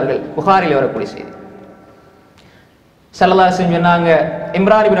வஸல்லம் சொன்னார்கள். புகாரில் வரக்கூடிய செய்தி. ஸல்லல்லாஹு அலைஹி வஸல்லம் சொன்னாங்க,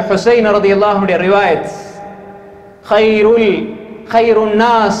 இம்ரான் இப்னு ஹுசைன் ரலியல்லாஹு அன்ஹுடைய ரிவாயத், கைருன்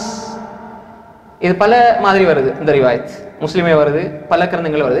நாஸ், இது பல மாதிரி வருது. இந்த ரிவாயத் முஸ்லிமே வருது, பல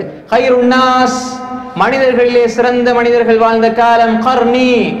கிரந்தங்கள் வருது. கைருன் நாஸ், மனிதர்களிலே சிறந்த மனிதர்கள் வாழ்ந்த காலம்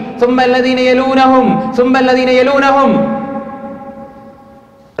கர்னி ثم الذين يلونهم ثم الذين يلونهم.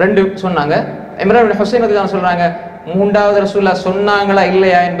 ரெண்டு சொன்னாங்க. இம்ரான் இப்னு ஹுசைன் ரலியல்லாஹு சொல்றாங்க, மூன்றாவது ரசூலுல்லாஹ் சொன்னாங்களா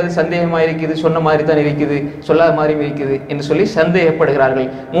இல்லையா என்பது சந்தேகமா இருக்குது. சொன்ன மாதிரி தான் இருக்குது, சொல்லாத மாதிரி இருக்குது என்று சொல்லி சந்தேகப்படுகிறார்கள்.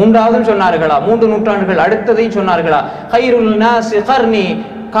 மூன்றாவதும் சொன்னார்களா? 3 நூற்றாண்டுகள் அடுத்ததையும் சொன்னார்களா? கைருல் நாஸ் கர்னி,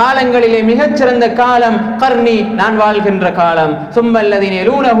 காலங்களிலே மிகச்சிறந்த காலம் கர்னி, நான் வாழ்கின்ற காலம். சும்மல்லதீன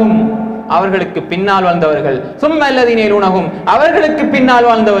யலூனஹும், அவர்களுக்கு பின்னால் வாழ்ந்தவர்கள். சும்மல்லதீன யலூனஹும், அவர்களுக்கு பின்னால்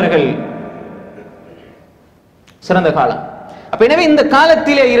வாழ்ந்தவர்கள். சிறந்த காலம். அப்ப எனவே இந்த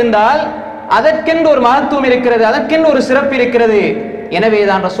காலத்திலே இருந்தால் அதற்கென்று ஒரு மகத்துவம் இருக்கிறது, அதற்கென்று ஒரு சிறப்பு இருக்கிறது. எனவே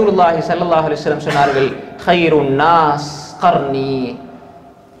தான் ரசூலுல்லாஹி ஸல்லல்லாஹு அலைஹி வஸல்லம் சொன்னார்கள், கைருன் நாஸ் கர்னி.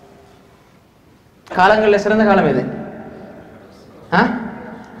 காலங்களில் சிறந்த காலம் எது?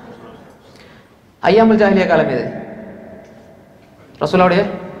 ஐயாமுல் ஜாஹிலியா காலம் எது? ரசூலுடைய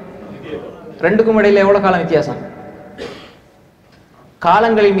ரெண்டுக்கும் இடையில எவ்வளவு காலம் வித்தியாசம்?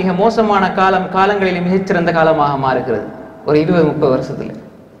 காலங்களில் மிக மோசமான காலம் காலங்களில் மிகச்சிறந்த காலமாக மாறுகிறது ஒரு 20-30 வருஷத்துல.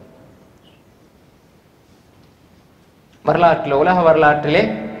 வரலாற்றில், உலக வரலாற்றிலே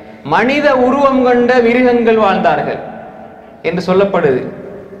மனித உருவம் கொண்ட மிருகங்கள் வாழ்ந்தார்கள் என்று சொல்லப்படுது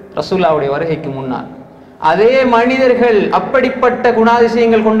ரசூலுல்லாஹ்வுடைய வருகைக்கு முன்னால். அதே மனிதர்கள், அப்படிப்பட்ட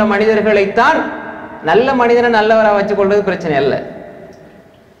குணாதிசயங்கள் கொண்ட மனிதர்களைத்தான் நல்ல மனிதனை நல்லவராக வச்சுக் கொள்வது பிரச்சனை அல்ல.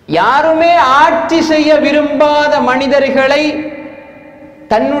 யாருமே ஆட்சி செய்ய விரும்பாத மனிதர்களை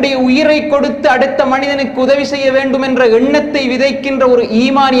தன்னுடைய உயிரை கொடுத்து அடுத்த மனிதனுக்கு உதவி செய்ய வேண்டும் என்ற எண்ணத்தை விதைக்கின்ற ஒரு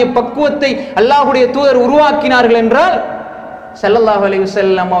ஈமானிய பக்குவத்தை அல்லாஹ்வுடைய தூதர் உருவாக்கினார்கள் என்றால் ஸல்லல்லாஹு அலைஹி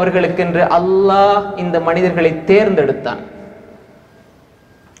வஸல்லம் அவர்களுக்கென்று அல்லாஹ் இந்த மனிதர்களை தேர்ந்தெடுத்தான்.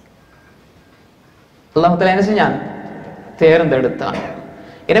 அல்லாஹ் தஆலா என்ன செஞ்சான்? தேர்ந்தெடுத்தான்.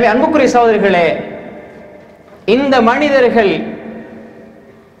 எனவே அன்புக்குரிய சகோதரர்களே, இந்த மனிதர்கள்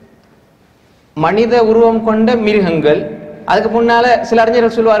மனித உருவம் கொண்ட மிருகங்கள். அதுக்கு முன்னால சில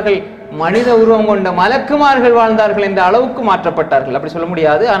அறிஞர்கள் சொல்வார்கள், மனித உருவம் கொண்ட மலக்குமார்கள் வாழ்ந்தார்கள் என்ற அளவுக்கு மாற்றப்பட்டார்கள். அப்படி சொல்ல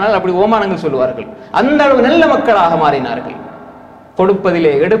முடியாது, ஆனால் அப்படி ஓமானங்கள் சொல்லுவார்கள். அந்த அளவு நல்ல மக்களாக மாறினார்கள்.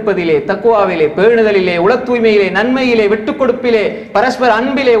 கொடுப்பதிலே, எடுப்பதிலே, தக்குவாவிலே, பேணுதலிலே, உள தூய்மையிலே, நன்மையிலே, விட்டுக் கொடுப்பிலே, பரஸ்பர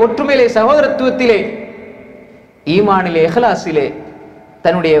அன்பிலே, ஒற்றுமையிலே, சகோதரத்துவத்திலே, ஈமானிலே, இஹ்லாஸிலே,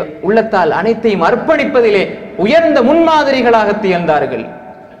 தன்னுடைய உள்ளத்தால் அனைத்தையும் அர்ப்பணிப்பதிலே உயர்ந்த முன்மாதிரிகளாக திகழ்ந்தார்கள்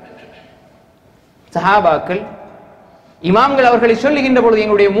சஹாபாக்கள். இமாம்கள் அவர்களை சொல்லுகின்ற பொழுது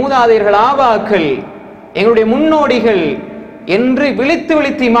எங்களுடைய மூதாதையர்கள், ஆபாக்கள், எங்களுடைய முன்னோடிகள் என்று விழித்து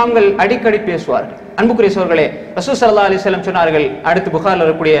விழித்து இமாம்கள் அடிக்கடி பேசுவார்கள். அன்புக்குரிய சகோதரர்களே, ரசூல் ஸல்லல்லாஹு அலைஹி வஸல்லம் சொன்னார்கள், அடுத்து புகாரில்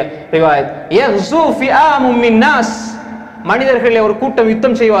வரக்கூடிய ரிவாயத், யஸூ ஃபிஆமும் மின் நாஸ், மனிதர்களே ஒரு கூட்டம்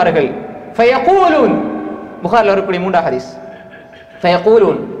யுத்தம் செய்வார்கள். ஃபயகூலுன், புகாரில் வரக்கூடிய 3ஆம் ஹதீஸ்,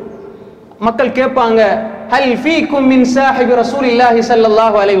 ஃபயகூலுன், மக்கள் கேட்பாங்க, ஹல் ஃபீக்கும் மின் ஸாஹிபி ரசூலில்லாஹி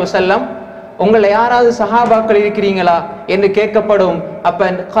ஸல்லல்லாஹு அலைஹி வஸல்லம், உங்களை யாராவது சஹாபாக்கள் இருக்கிறீங்களா என்று கேட்கப்படும். அப்ப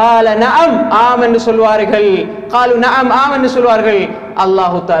கால நஅம், ஆம் என்று சொல்வார்கள். காலு நஅம், ஆம் என்று சொல்வார்கள்.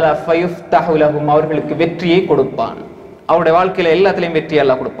 அல்லாஹு தஆலா ஃபயுஃப்தஹு லஹும், அவர்களுக்கு வெற்றியை கொடுப்பான். அவருடைய வாழ்க்கையில எல்லாத்திலையும் வெற்றி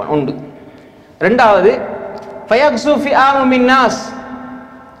அல்லாஹ் கொடுப்பான். உண்டு. இரண்டாவது, ஃபயக்ஸு ஃபிஆமு மின் நாஸ்,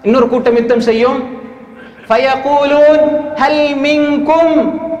 இன்னொரு கூட்டம் யுத்தம் செய்யும். ஃபயகூலூன் ஹல் மின்கும்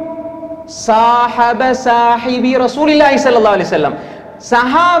ஸாஹப ஸாஹிபி ரசூலில்லாஹி ஸல்லல்லாஹு அலைஹி வஸல்லம்,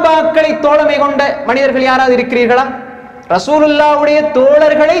 சஹாபாக்களை தோழமை கொண்ட மனிதர்கள் யாராவது இருக்கிறீர்களா? ரசூலுல்லாஹ்வுடைய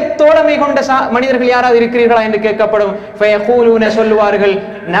தோழர்களை தோழமை கொண்ட மனிதர்கள் யாராவது இருக்கிறீர்களா என்று கேட்கப்படும். ஃபயகூலூன, சொல்வார்கள்.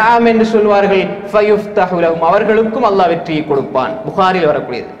 நஅம் என்று சொல்வார்கள். ஃபயுஃப்தஹு லஹும், அவர்களுக்கும் அல்லாஹ் வெற்றியை கொடுப்பான். புகாரில்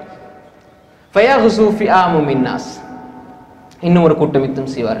வரக்கூடியது. ஃபயக்ஸு ஃபிஆமு மின் நாஸ், இன்னும் ஒரு கூட்டம்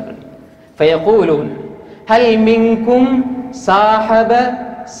யுத்தம் செய்வார்கள். ஃபயகூலூன் ஹல் மின்கும்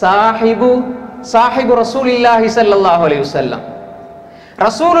ஸாஹிபு ரசூலில்லாஹி ஸல்லல்லாஹு அலைஹி வஸல்லம்,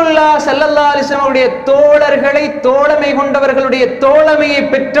 ரசூலுல்லாஹ் ஸல்லல்லாஹு அலைஹி வஸல்லம் உடைய தோழர்களை தோழமை கொண்டவர்களுடைய தோழமையை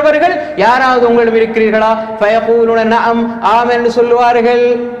பெற்றவர்கள் யாராவது உங்களிடம் இருக்கிறீர்களா? ஃபயகூலுன நஅம், ஆம் என்று சொல்வார்கள்.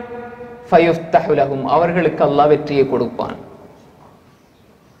 ஃபயுஃப்தஹு லஹும், அவர்களுக்கு அல்லாஹ் வெற்றியை கொடுப்பான்.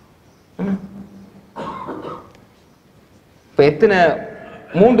 எத்தனை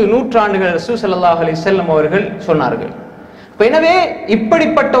 3 நூற்றாண்டுகள் ரசூல் ஸல்லல்லாஹு அலைஹி வஸல்லம் அவர்கள் சொன்னார்கள். எனவே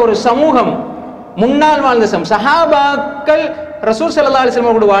இப்படிப்பட்ட ஒரு சமூகம் முன்னால் வாழ்ந்த சஹாபாக்கள் ரசூல் ஸல்லல்லாஹு அலைஹி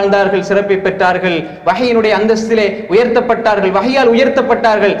வஸல்லம் அவர்கள் வாழ்ந்தார்கள், சிறப்பை பெற்றார்கள், வஹீயினுடைய அந்தஸ்திலே உயர்த்தப்பட்டார்கள், வஹீயால்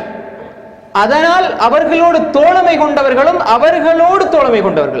உயர்த்தப்பட்டார்கள். அதனால் அவர்களோடு தோழமை கொண்டவர்களும் அவர்களோடு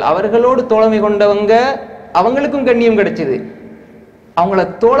தோழமை கொண்டவங்க அவங்களுக்கும் கண்ணியம் கிடைச்சது. அவங்கள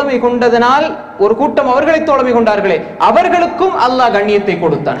தோழமை கொண்டதனால் ஒரு கூட்டம் அவர்களை தோழமை கொண்டார்களே அவர்களுக்கும் அல்லாஹ் கண்ணியத்தை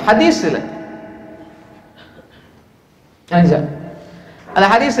கொடுத்தான். ஹதீஸ்ல அந்த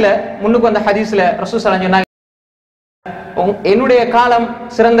ஹதீஸ்ல முன்னுக்கு வந்த ஹதீஸ்ல ரசூல் ஸல்லல்லாஹு அலைஹி வஸல்லம் என்னுடைய காலம்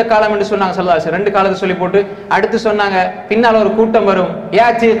சிறந்த காலம் என்று சொன்னாங்க. ஸல்லல்லாஹு அலைஹி வஸல்லம் 2 காலத்தை சொல்லி போட்டு அடுத்து சொன்னாங்க, பின்னால் ஒரு கூட்டம் வரும்,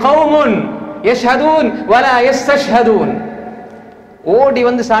 யாதி கௌமுன் யஷ்ஹதூன் வலா யஸ்தஷ்ஹதூன், ஓடி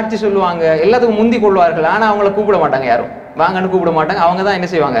வந்து சாட்சி சொல்லுவாங்க, எல்லாத்துக்கும் முந்தி கொள்வார்கள், ஆனா அவங்கள கூப்பிட மாட்டாங்க, யாரும் வாங்கன்னு கூப்பிட மாட்டாங்க, அவங்க தான் என்ன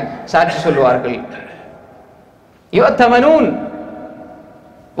செய்வாங்க, சாட்சி சொல்லுவார்கள். யுத்தமனூன்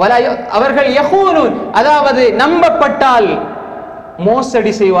வலா, அவர்கள் யஹூனூன், அதாவது நம்பப்பட்டால்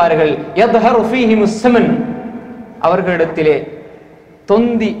மோசடி செய்வார்கள். யத்ஹரு ஃபீஹிமுஸ் ஸமன், அவர்களிடத்திலே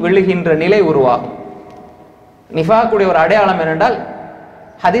தொந்தி விழுகின்ற நிலை உருவாகும். நிஃபாக்குடைய ஒரு அடையாளம் என்னென்றால்,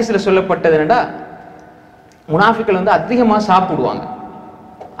 ஹதீஸ்ல சொல்லப்பட்டது என்னென்றா, முனாஃபிக்கள் வந்து அதிகமா சாப்பிடுவாங்க,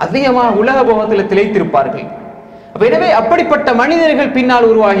 அதிகமா உலக போகத்தில் திளைத்திருப்பார்கள். எனவே அப்படிப்பட்ட மனிதர்கள் பின்னால்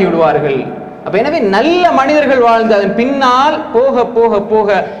உருவாகி விடுவார்கள். எனவே நல்ல மனிதர்கள் வாழ்ந்து அதன் பின்னால் போக போக போக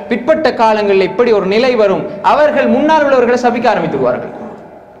பிற்பட்ட காலங்களில் இப்படி ஒரு நிலை வரும், அவர்கள் முன்னால் உள்ளவர்களை சபிக்க ஆரம்பித்துவார்கள்.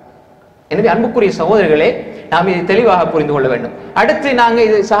 எனவே அன்புக்குரிய சகோதரர்களே, நாம் இதை தெளிவாக புரிந்து கொள்ள வேண்டும். அடுத்து நாங்கள்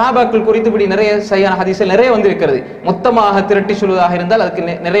இது சஹாபாக்கள் குறித்து இப்படி நிறைய சரியான ஹதீஸ்கள் நிறைய வந்திருக்கிறது. மொத்தமாக திரட்டி சொல்வதாக இருந்தால் அதுக்கு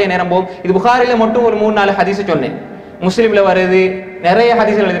நிறைய நேரம் போகும். இது புகாரில மட்டும் ஒரு 3-4 ஹதீஸ் சொன்னேன். முஸ்லிம்ல வருது, நிறைய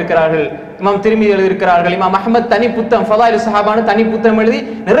ஹதீஸ்கள் எழுதியிருக்கிறார்கள். இமாம் திர்மிதி எழுதியிருக்கிறார்கள். இமாம் அஹ்மத் தனி புத்தகம் ஃபதாயிலு ஸஹாபான்னு தனி புத்தகம் எழுதி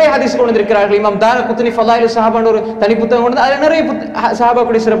நிறைய ஹதீஸ் கொண்டு வந்திருக்கிறார்கள். இமாம் தாரகுத்னி ஃபதாயிலு ஸஹாபான்னு ஒரு தனி புத்தகம் கொண்டு அதில் நிறைய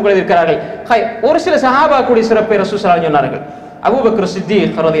சஹாபாக்குடைய சிறப்புகள் எழுதியிருக்கிறார்கள். ஒரு சில சஹாபாக்குடைய சிறப்பை ரசூல் ஸல்லல்லாஹு அலைஹி வஸல்லம் சொன்னார்கள். அபூபக்கர்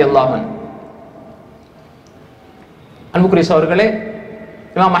சித்தீக் ரலியல்லாஹு அன்ஹு. அன்புக்குரிய சகோதரர்களே,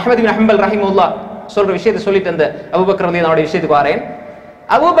 இமாம் அஹ்மத் இப்னு ஹம்பல் ரஹிமஹுல்லாஹ் சொல்ற விஷயத்தை சொல்லிட்டு அந்த அபூபக்கர் ரலியல்லாஹு அன்ஹுடைய விஷயத்துக்கு வரேன்.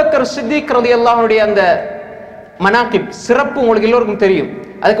 அபூபக்கர் சித்தீக் ரலியல்லாஹு அன்ஹுடைய அந்த மனாகிப் சிறப்பு உங்களுக்கு எல்லோருக்கும் தெரியும்.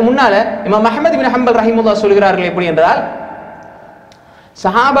 அதுக்கு முன்னால இமாம் அஹ்மத் இப்னு ஹம்பல் ரஹிமஹுல்லாஹ் சொல்கிறார்கள் எப்படி என்றால்,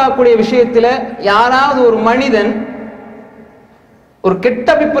 சஹாபாக்குடைய விஷயத்துல யாராவது ஒரு மனிதன் ஒரு கெட்ட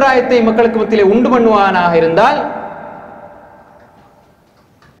அபிப்பிராயத்தை மக்களுக்கு மத்தியிலே உண்டு பண்ணுவானாக இருந்தால்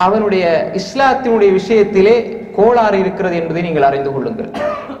அவனுடைய இஸ்லாத்தினுடைய விஷயத்திலே கோளாறு இருக்கிறது என்பதை நீங்கள் அறிந்து கொள்ளுங்கள்.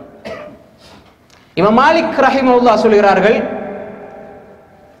 இமாம் மாலிக் ரஹிமஹுல்லாஹ் சொல்கிறார்கள்,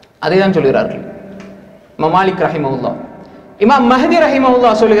 அதைதான் சொல்கிறார்கள் இமாம் மாலிக் ரஹிமஹுல்லாஹ். இமாம் மஹ்தி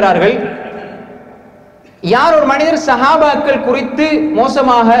ரஹிமஹுல்லாஹ் சொல்கிறார்கள், யார் ஒரு மனிதர் சஹாபாக்கள் குறித்து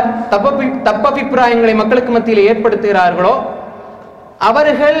மோசமாக தப்பபிப்பிராயங்களை மக்களுக்கு மத்தியில் ஏற்படுத்துகிறார்களோ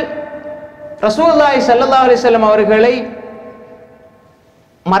அவர்கள் ரசூலுல்லாஹி ஸல்லல்லாஹு அலைஹி வஸல்லம் அவர்களை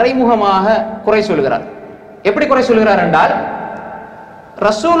மறைமுகமாக குறை சொல்கிறார். எப்படி குறை சொல்கிறார் என்றால்,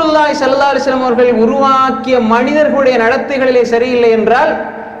 ரசூலுல்லாஹி ஸல்லல்லாஹு அலைஹி வஸல்லம் அவர்கள் உருவாக்கிய மனிதர்களுடைய நடத்தைகளிலே சரியில்லை என்றால்,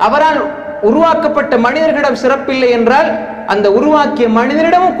 அவரால் உருவாக்கப்பட்ட மனிதர்களிடம் சிறப்பில்லை என்றால் அந்த உருவாக்கிய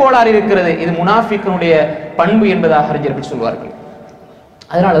மனிதரிடமும் கோளாறு இருக்கிறது. இது முனாஃபிக்குடைய பண்பு என்பதாக அறிஞர்கள் சொல்வார்கள்.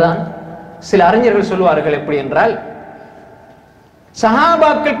 அதனாலதான் சில அறிஞர்கள் சொல்வார்கள் எப்படி என்றால்,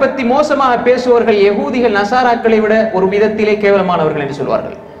 சஹாபாக்கள் பற்றி மோசமாக பேசுவவர்கள் யகூதிகள் நசாராக்களை விட ஒரு விதத்திலே கேவலமானவர்கள் என்று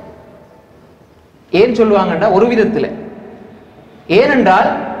சொல்வார்கள். ஏன் சொல்லுவாங்கன்னா, ஒரு விதத்தில் ஏனென்றால்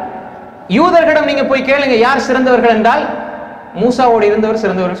யூதர்களிடம் நீங்க போய் கேளுங்க யார் சிறந்தவர்கள் என்றால் மூசாவோடு இருந்தவர்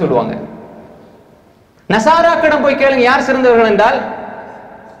சிறந்தவர்கள் சொல்லுவாங்க. நசாராக்களிடம் போய் கேளுங்க யார் சிறந்தவர்கள் என்றால்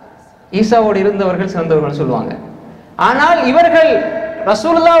ஈசாவோடு இருந்தவர்கள் சிறந்தவர்கள் சொல்லுவாங்க. ஆனால் இவர்கள்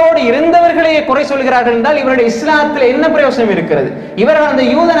ரசூலுல்லாஹ்வோடு இருந்தவர்களையே குறை சொல்கிறார்கள் என்றால் இவருடைய இஸ்லாத்தில் என்ன பிரயோசனம் இருக்கிறது? இவர்கள் அந்த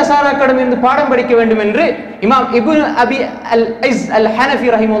யூத நசாராக்களிடம் இருந்து பாடம் படிக்க வேண்டும் என்று இமாம் இப்னு அபி அல் இஸ் அல் ஹனஃபி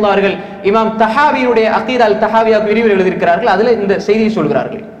ரஹிமஹுல்லாஹ் அவர்கள் இமாம் தஹாவியுடைய அகீதா அல் தஹாவியா விரிவில் எழுதியிருக்கிறார்கள். அதில் இந்த செய்தியை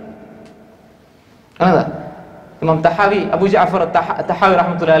சொல்கிறார்கள். இமாம் தஹாவி அபு ஜாஃபர் தஹாவி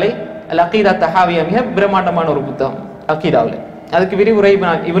ரஹ்மத்துல்லாஹி அலைஹி அல் அகீதா தஹாவியா மிக பிரம்மாண்டமான ஒரு புத்தகம் அகீதாவில். அதுக்கு விரிவுரை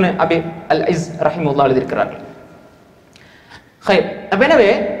இப்னு அபி அல் இஸ் ரஹிமஹுல்லாஹ் எழுதியிருக்கிறார்கள்.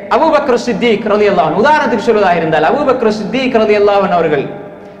 எனவே அபூபக்கர் சித்தீக் ரலியல்லாஹு அன்ஹு உதாரணத்துக்கு சொல்வதாக இருந்தால், அபூபக்கர் சித்தீக் ரலியல்லாஹு அன்ஹு அவர்கள்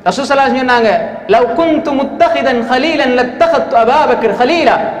ரசூல் ஸல்லல்லாஹு அலைஹி வஸல்லம் சொன்னாங்க, லவ் குன்து முத்தகிதன் கலீலன் லத்தகத்து அபூபக்கர்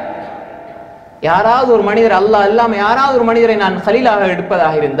கலீலா. யாராவது ஒரு மனிதர் அல்லாஹ் இல்லாம யாராவது ஒரு மனிதரை நான் கலீலாக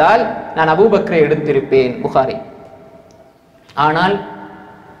எடுப்பதாக இருந்தால் நான் அபூபக்கரை எடுத்திருப்பேன். புகாரி. ஆனால்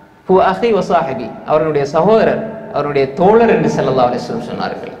அஹி வசாஹிபி, அவருடைய சகோதரர், அவருடைய தோழர் என்று ஸல்லல்லாஹு அலைஹி வஸல்லம்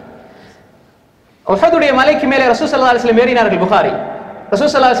சொன்னார்கள். உஹதுடைய மலைக்கு மேலே ரசூல் ஸல்லல்லாஹு அலைஹி வஸல்லம் ஏறினார்கள். புகாரி. ரசூல்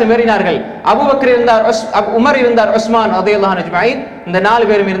ஸல்லல்லாஹு அலைஹி வஸல்லம் ஏறினார்கள். அபூபக்கர் இருந்தார், உமர் இருந்தார், உஸ்மான் ரலியல்லாஹு அன்ஹு அஜ்மஈன், இந்த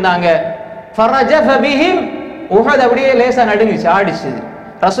 4 பேரும் இருந்தாங்க. ஃபரஜஃப பிஹிம், உஹத் அப்படியே லேசா நடுங்குச்சு, ஆடிச்சு.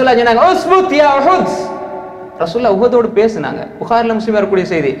 ரசூலுல்லாஹ் சொன்னாங்க உஸ்புத் யா உஹத். ரசூலுல்லாஹ் உஹதோடு பேசினாங்க. புகாரில முஸ்லிம் வரக்கூடிய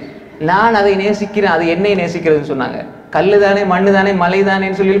செய்தி. நான் அதை நேசிக்கிறேன், அது என்னை நேசிக்கிறதுன்னு சொன்னாங்க. கல்லு தானே, மண்ணு தானே, மலை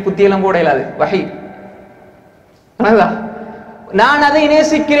தானேன்னு சொல்லி புத்தியெல்லாம் போட இயலாது. வஹி. நான் அதை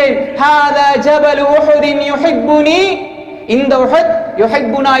நேசிக்கிறேன். ஹாதா ஜபல் உஹுதின் யுஹிப்புனி, இந்த உஹத்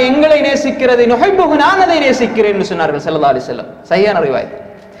யுஹிப்புனா, எங்களை நேசிக்கிறது, நுஹிப்புஹு, நான் அதை நேசிக்கிறேன் என்று சொன்னார்கள் ஸல்லல்லாஹு அலைஹி வஸல்லம். சரியான ரிவாயத்.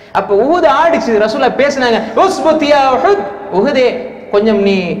 அப்ப உஹத் ஆடிச்சு. ரசூலுல்லாஹ் பேசினாங்க உஸ்புத் யா உஹத், உஹதே கொஞ்சம்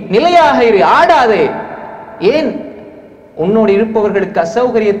நீ நிலையாக இரு, ஆடாதே. ஏன்? உன்னோடு இருப்பவர்களுக்கு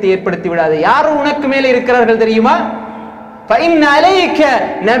அசௌகரியத்தை ஏற்படுத்தி விடாதே. யாரும் உனக்கு மேலே இருக்கிறார்கள் தெரியுமா? فإن عليك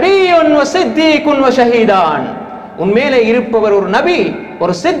نبي وصديق وشهيدان, உன் மேலே இருப்பவர் ஒரு நபி,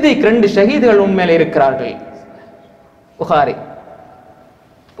 ஒரு சித்திக், 2 ஷஹீதுகள் உன் மேலே இருக்கிறார்கள். புகாரி.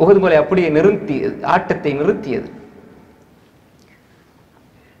 உஹது மலை அப்படியே நிறுத்தியது, ஆட்டத்தை நிறுத்தியது.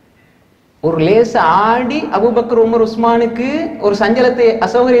 ஒரு லேச ஆடி அபூபக்கர் உமர் உஸ்மானுக்கு ஒரு சஞ்சலத்தை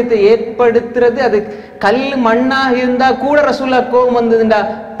அசௌகரியத்தை ஏற்படுத்துறது, அது கல் மண்ணாக இருந்தா கூட ரசூலுல்லாஹ் கோபம் வந்ததுண்டா,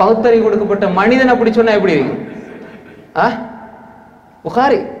 பகுத்தறி கொடுக்கப்பட்ட மனிதன் அப்படி சொன்னா எப்படி இருக்கும்?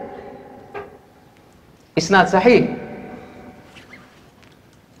 புகாரி. இஸ்னாத் சஹீஹ்.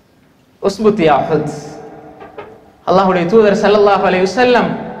 உஸ்புத் யா உஹத். அல்லாஹ்வுடைய தூதர் ஸல்லல்லாஹு அலைஹி வஸல்லம்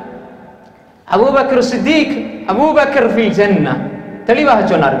அபூபக்கர் சித்திக், அபூபக்கர் ஃபில் ஜன்னah தெளிவாக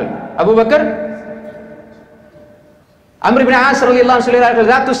சொன்னார்கள். அபூபக்கர், அம்ர் இப்னு ஆஸ் ரலியல்லாஹு அன்ஹு சொல்கிறார்கள்,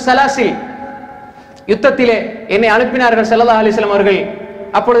 ذات السلاسل யுத்தத்திலே என்னை அனுப்பினார்கள் ஸல்லல்லாஹு அலைஹி வஸல்லம் அவர்கள்.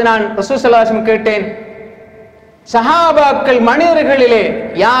 அப்பொழுது நான் ரசூல் ஸல்லல்லாஹு அலைஹி வஸல்லம் கேட்டேன், சஹாபாக்கள் மனிதர்களிலே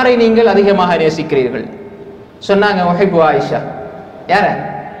யாரை நீங்கள் அதிகமாக நேசிக்கிறீர்கள்? சொன்னாங்க உஹிப்பு ஆயிஷா. யார?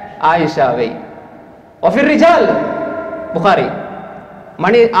 ஆயிஷாவை. வஃபிர் ரிஜால், புகாரி,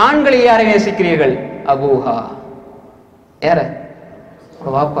 ஆண்களில் யாரை நேசிக்கிறீர்கள்? அபூஹா. யார?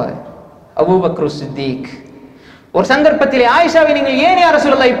 வாப்பா, அபூபக்கர் சித்திக். ஒரு சந்தர்ப்பத்திலே ஆயிஷாவை நீங்கள் ஏன் யா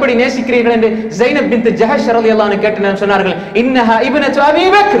ரசூலல்லாஹ் இப்படி நேசிக்கிறீர்கள் என்று ஸைனப் பின்த் ஜஹஷ் ரலியல்லாஹு அன்ஹா கேட்டனர். சொன்னார்கள் இன்னஹா இப்னத்து அபீ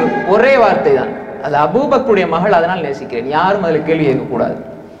பக்ர். ஒரே வார்த்தை தான், அது அபூபக்கருடைய மகள், அதனால் நேசிக்கிறேன். யாரும் அதில் கேள்வி கேட்க கூடாது.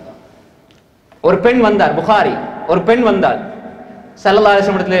 ஒரு பெண் வந்தார், புகாரி, ஒரு பெண் வந்தாள், ஸல்லல்லாஹு அலைஹி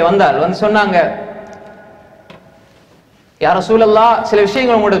வஸல்லம் வந்தாள். வந்து சொன்னாங்க, யா ரசூலல்லாஹ் சில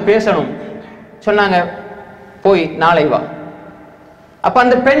விஷயங்கள் உங்களோட பேசணும். சொன்னாங்க, போய் நாளை வா. அப்ப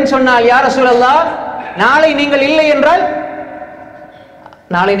அந்த பெண் சொன்னால், யா ரசூலல்லாஹ் நாளை நீங்கள் இல்லை என்றால்,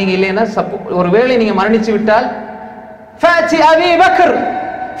 நாளை நீங்க இல்லை என்றால், ஒருவேளை நீங்க மரணிச்சு விட்டால், ஃபஅதி அபீ பக்ர்,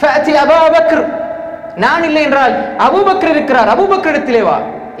 ஃபஅதி அபா பக்ர், நான் இல்லை என்றால் அபூபக்கர் இருக்கிறார், அபூபக்கர் இடத்திலே வா.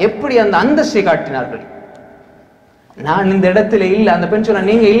 எப்படி அந்த அந்தஸ்தை காட்டினார்கள். நான் இந்த இடத்துல இல்ல. அந்த பெண் சொன்னா,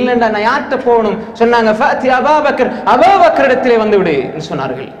 நீங்க இல்லைண்டா நான் யார்கிட்ட போகணும்? சொன்னாங்க, ஃபஅதி அபா பக்ர், அபூபக்கர் இடத்திலே வந்து விடு என்று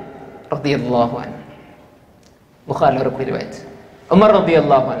சொன்னார்கள். ரலியல்லாஹு அன்ஹு. புகாரில் வரக்கூடிய ரிவாயத். உமர்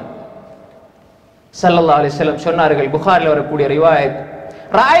ரலியல்லாஹு அன்ஹு ஸல்லல்லாஹு அலைஹி வஸல்லம் சொன்னார்கள், புகாரில் வரக்கூடிய ரிவாயத்,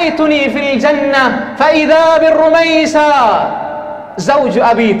 ரஅய்துனி ஃபில் ஜன்னah ஃபஇதா பிர்ருமைஸா ஜௌஜ்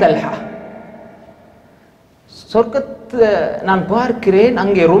அபீ தல்ஹா. சொர்க்கத்தை நான் பார்க்கிறேன்,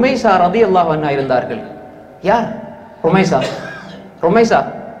 அங்கே ருமைஸா ரலியல்லாஹு அன்ஹா இருந்தார்கள். யார் ருமைஸா? ருமைஸா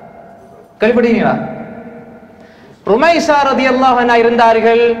கேள்விப்பட்டீங்களா? ருமைஸா ரலியல்லாஹு அன்ஹா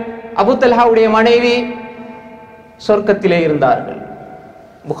இருந்தார்கள். அபூ தல்ஹாவுடைய மனைவி சொர்க்கத்திலே இருந்தார்கள்.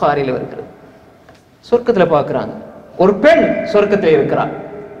 புகாரில் வருகிறது. சொர்க்கத்தில் பார்க்கிறாங்க, ஒரு பெண் சொர்க்கத்தில் இருக்கிறார்.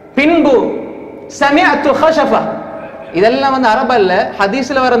 பின்பு சமிஅத்து ஹஷஃபா, இதெல்லாம் வந்து அரபல்ல,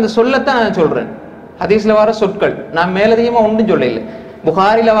 ஹதீஸ்ல வர அந்த சொல்லத்தான் நான் சொல்றேன். ஹதீஸ்ல வர சொற்கள், நான் மேலதிகமா ஒன்றும் சொல்ல இல்லை.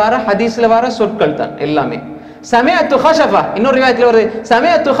 புகாரில வர ஹதீஸ்ல வர சொற்கள் தான் எல்லாமே. சமிஅத்து ஹஷஃபா, இன்னொரு ரிவாயத்தில் வருது,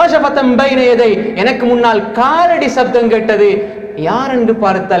 சமிஅத்து ஹஷஃபதன் பைன யதை, எனக்கு முன்னால் காலடி சப்தம் கேட்டது. யார் என்று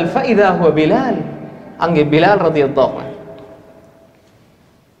பார்த்தால் ஃபஇதா ஹுவ பிலால், அங்கே பிலால் ரலியல்லாஹு அன்ஹு.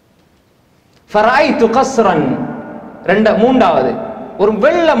 ஃபரைது கஸ்ரன், மூன்றாவது ஒரு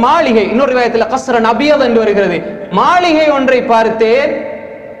வெள்ள மாளிகை, இன்னொரு ரிவாயத்தில் கஸ்ரன் அபியத் என்று வருகிறது, மாளிகை ஒன்றை பார்த்தேன்.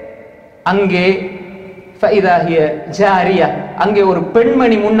 அங்கே ஃபஇதா ஹிய ஜாரியா, அங்கே ஒரு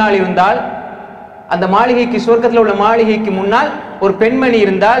பெண்மணி முன்னால் இருந்தால். அந்த மாளிகைக்கு, சொர்க்கத்தில் உள்ள மாளிகைக்கு முன்னால் ஒரு பெண்மணி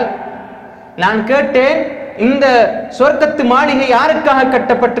இருந்தால். நான் கேட்டேன், இந்த சொர்க்கத்து மாளிகை யாருக்காக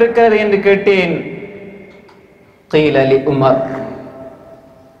கட்டப்பட்டிருக்கிறது என்று கேட்டேன். கீல லி உமர்,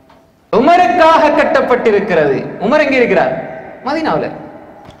 உமருக்காக கட்டப்பட்டிருக்கிறது. உமர் எங்கே இருக்கிறார்? மதீனாவில்.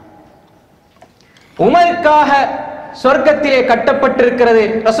 உமருக்காக சொர்க்கத்திலே கட்டப்பட்டிருக்கிறது.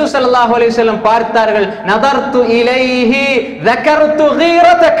 ரசூல் ஸல்லல்லாஹு அலைஹி வஸல்லம் பார்த்தார்கள். நதர்து இலைஹி ذكرت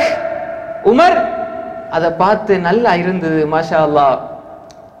غيرتك. உமர் அதை பார்த்து நல்லா இருந்தது, மாஷா அல்லாஹ்,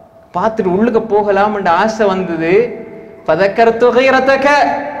 பார்த்துட்டு உள்ளுக்கு போகலாம் என்ற ஆசை வந்தது. فذكرت غيرتك,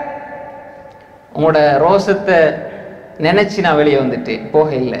 உங்களோட ரோசத்தை நினைச்சு நான் வெளியே வந்துட்டேன், போக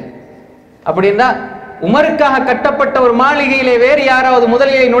இல்லை. அப்படின்னா உமருக்காக கட்டப்பட்ட ஒரு மாளிகையிலே வேறு யாராவது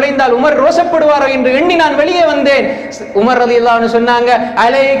முதலிலே நுழைந்தால் உமர் ரோசப்படுவாரோ என்று எண்ணி நான் வெளியே வந்தேன். உமர் ரலியல்லாஹு அன்ஹு சொன்னாங்க,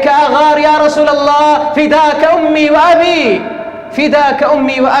 அலைக அகார் யா ரசூலல்லாஹ் ஃபிதாக உம்மி வ அபி, ஃபிதாக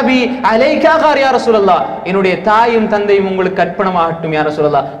உம்மி வ அபி அலைக அகார் யா ரசூலல்லாஹ், என்னுடைய தாயும் தந்தையும் உங்களுக்கு அர்ப்பணமாகட்டும் யா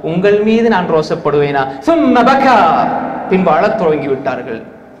ரசூலல்லாஹ், உங்கள் மீது நான் ரோசப்படுவேனா. சும்ம பகா, பின்பு அழத் துவங்கி விட்டார்கள்.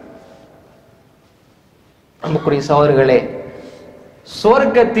 அன்புக்குரிய சகோதரர்களே,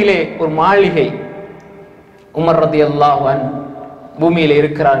 சொர்க்கத்திலே ஒரு மாளிகை உமர் ரலியல்லாஹு அன்ஹு பூமியிலே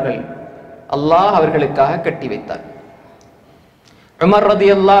இருக்கிறார்கள். அல்லாஹ் அவர்களுக்காக கட்டி வைத்தார். உமர்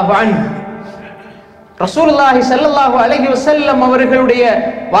ரலியல்லாஹு அன்ஹு ரசூலுல்லாஹி ஸல்லல்லாஹு அலைஹி வஸல்லம் அவர்களுடைய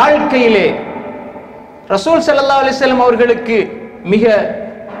வாழ்க்கையிலே ரசூல் ஸல்லல்லாஹு அலைஹி வஸல்லம் அவர்களுக்கு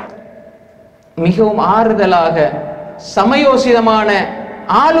மிகவும் ஆறுதலாக சமயோசிதமான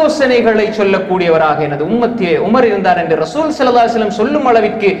ஆலோசனைகளை சொல்லக்கூடியவராக எனது உம்மத்திலே உமர் இருந்தார் என்று ரசூல் ஸல்லல்லாஹு அலைஹி வஸல்லம் சொல்லும்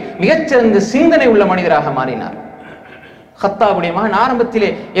அளவிற்கு மிகச்சிறந்த சிந்தனை உள்ள மனிதராக மாறினார். கத்தாபுடைய மகன் ஆரம்பத்திலே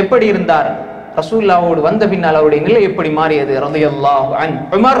எப்படி இருந்தார், ரசூலுல்லாஹோடு வந்த பின்னால் அவருடைய நிலை எப்படி மாறியது. ரலியல்லாஹு அன்ஹு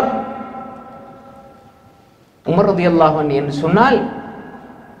உமர் ரலியல்லாஹு அன்ஹு என்று சொன்னால்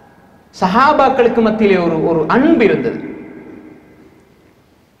சஹாபாக்களுக்கு மத்தியிலே ஒரு அன்பு இருந்தது.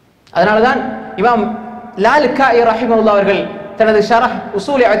 அதனாலதான் இமாம் லால்காயி ரஹிமஹுல்லாஹ் அவர்கள் தனது ஷரஹ்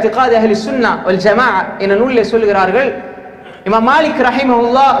உஸூல் இஅ்திகாத் அஹ்லி சுன்னா வல் ஜமாஅ என்ற நூலிலே சொல்கிறார்கள். இமாம் மாலிக்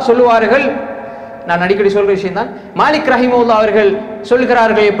ரஹிமஹுல்லாஹ் சொல்லுவார்கள், நான் அடிக்கடி சொல்ற விஷயம் தான், மாலிக் ரஹிமஹுல்லாஹ் அவர்கள்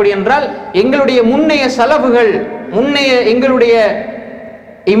சொல்கிறார்கள் எப்படி என்றால், எங்களுடைய முன்னைய சலஃபுகள், முன்னைய எங்களுடைய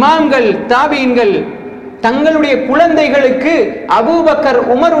இமாம்கள் தாபீன்கள் தங்களுடைய குழந்தைகளுக்கு அபூபக்கர்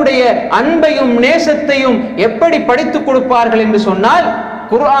உமருடைய அன்பையும் நேசத்தையும் எப்படி படித்துக் கொடுப்பார்கள் என்று சொன்னால்,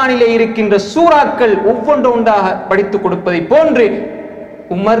 குர்ஆனிலே இருக்கின்ற சூறாக்கள் ஒவ்வொன்று ஒன்றாக படித்துக் கொடுப்பதை போன்று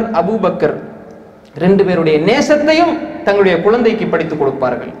உமர் அபூபக்கர் ரெண்டு பேருடைய நேசத்தையும் தங்களுடைய குழந்தைக்கு படித்துக்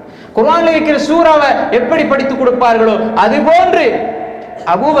கொடுப்பார்கள். குர்ஆனில் இருக்கிற சூறாவை எப்படி படித்துக் கொடுப்பார்களோ அது போன்று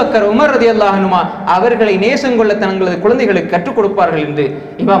அபூபக்கர் உமர் ரலியல்லாஹு அன்ஹுமா அவர்களை நேசம் கொள்ள தங்களது குழந்தைகளுக்கு கற்றுக் கொடுப்பார்கள் என்று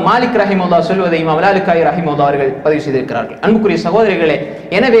இமாம் மாலிக் ரஹிமஹுல்லாஹ் சொல்வதை இமாம் லால்காயி ரஹிமஹுல்லாஹ் அவர்கள் பதிவு செய்திருக்கிறார்கள். அன்புக்குரிய சகோதரிகளே,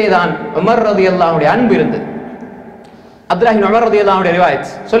 எனவேதான் உமர் ரலியல்லாஹு அன்ஹுடைய அன்பு இருந்தது. அப்துல்லாஹ் இப்னு உமர் ரலியல்லாஹு அன்ஹு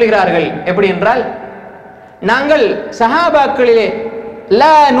ரிவாயத் சொல்கிறார்கள் எப்படி என்றால், நாங்கள் சஹாபாக்களிலே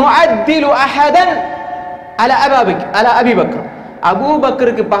லா நுஅத்திலு அஹதன் அலா அபி பக்கர்,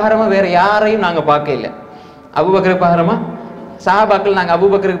 அபூபக்கருக்கு பகரமா வேற யாரையும் நாங்க பார்க்க இல்லை. அபூபக்கருக்கு பகரமா சஹாபாக்கள் நாங்க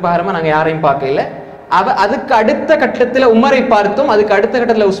அபூபக்கருக்கு பகரமா நாங்க யாரையும் பார்க்க இல்லை. அதுக்கு அடுத்த கட்டத்துல உமரை பார்த்தோம், அதுக்கு அடுத்த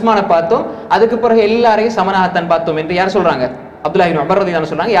கட்டத்துல உஸ்மானை பார்த்தோம், அதுக்கு பிறகு எல்லாரையும் சமனாகத்தான் பார்த்தோம் என்று யார் சொல்றாங்க? அப்துல்லாஹ் இப்னு உமர் ரலியல்லாஹு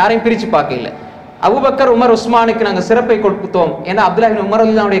அன்ஹு சொல்றாங்க. யாரையும் பிரிச்சு பார்க்க இல்லை. அபூபக்கர் உமர் உஸ்மானுக்கு நாங்கள் சிறப்பை கொடுத்தோம். ஏன்னா அப்துல்லாஹ் இப்னு உமர்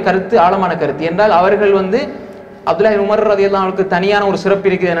ரலியல்லாஹு அன்ஹுடைய கருத்து ஆழமான கருத்து என்றால், அவர்கள் அப்துல்லாஹ் இப்னு உமர் ரலியல்லாஹு அன்ஹுக்கு தனியான ஒரு சிறப்பு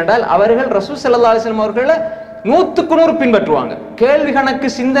இருக்குது என்றால், அவர்கள் ரசூல் ஸல்லல்லாஹு அலைஹி வஸல்லம் அவர்களை 100க்கு 100 பின்பற்றுவாங்க. கேள்வி கணக்கு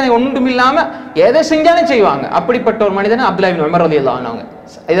சிந்தனை ஒன்றும் இல்லாம எதை செஞ்சாலும் செய்வாங்க. அப்படிப்பட்ட ஒரு மனிதன் அப்துல்லாஹ் இப்னு உமர் ரலியல்லாஹு அன்ஹு.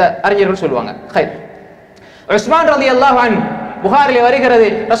 இதை அறிஞர்கள் சொல்லுவாங்க. உஸ்மான் ரலியல்லாஹு அன்ஹு புகாரிலே வருகிறது,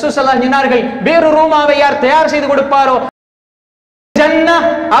 ரசூல் ஸல்லல்லாஹு அலைஹி வஸல்லம் சொன்னார்கள், பீரு ரூமாவை யார் தயார் செய்து கொடுப்பாரோ ஜன்னah,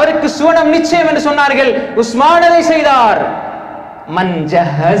 அவருக்கு சுவனம் நிச்சயம் என்று சொன்னார்கள். உஸ்மான் அதை செய்தார். மன்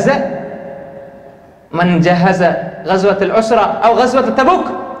ஜஹஸ கஸ்வத்துல் உஸ்ரா அவ் கஸ்வத் தபுக்,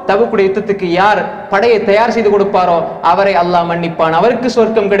 தபுக்குடைய யுத்தத்துக்கு யார் படையை தயார் செய்து கொடுப்பாரோ அவரை அல்லாஹ் மன்னிப்பான், அவருக்கு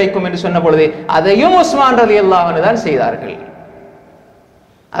சொர்க்கம் கிடைக்கும் என்று சொன்ன பொழுது அதையும் உஸ்மான் ரலியல்லாஹு அன்ஹு தான் செய்தார்கள்.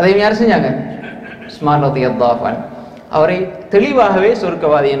 அதையும் யார் செஞ்சாங்க? உஸ்மான் ரலியல்லாஹு அன்ஹு. அவரை தெளிவாகவே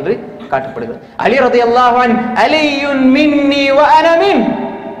சொர்க்கவாதி என்று காட்டப்படுகிறது. அலி ரலியல்லாஹு அன்ஹு, அலியுன் மின்னி வ அன மின்,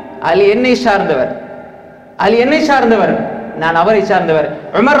 அலி என்னை சார்ந்தவர், அலி என்னை சார்ந்தவர், நான் அவரை சார்ந்தவர்.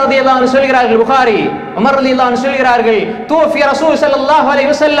 உமர் ரலியல்லாஹு அன்ஹு சொல்கிறார்கள், புகாரி உமர் ரலியல்லாஹு அன்ஹு சொல்கிறார்கள், தூஃபி ரசூல் ஸல்லல்லாஹு அலைஹி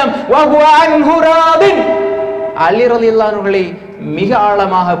வஸல்லம் வ ஹுவ அன்ஹு ராதின், அலி ரலியல்லாஹு அன்ஹுவை மிக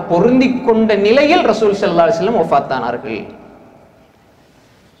ஆழமாக பொருந்திக் கொண்ட நிலையில் ரசூல் ஸல்லல்லாஹு அலைஹி வஸல்லம் வஃபாத்தானார்கள்.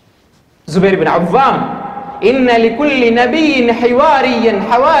 ஜுபைர் பின் அவ்வாம், இன்ன லிகுல்லி நபியின் ஹவாரியன்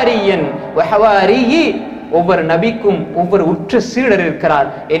ஹவாரியன் வ ஹவாரிyi, ஒவ்வொரு நபிக்கும் ஒவ்வொரு உற்ற சீடர் இருக்கிறார்.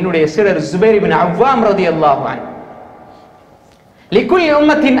 என்னுடைய சீடர் ஜுபைர் பின் அவ்வாம் ரலியல்லாஹு அன்ஹு. லிகுல்லி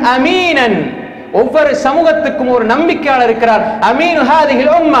உம்மத்தின் அமீனன், ஒவ்வொரு சமூகத்துக்கும் ஒரு நம்பிக்கையாளர் இருக்கிறார். அமீனு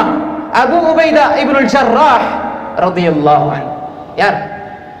ஹாதிஹில் உம்மah அபூ உபைதா இப்னுல் ஜர்ராஹ் ரலியல்லாஹு அன்ஹு. யார்?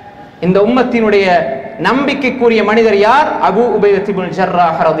 இந்த உம்மத்தினுடைய நம்பிக்கைக்குரிய மனிதர் யார்? அபூ உபைதா இப்னு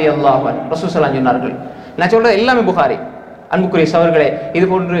ஜர்ராஹ் ரலியல்லாஹு அன்ஹு. ரசூலுல்லாஹி ஸல்லல்லாஹு அலைஹி வஸல்லம். நான் சொல்றது எல்லாமே புகாரி. அன்புக்குரிய சகோதரர்களே, இது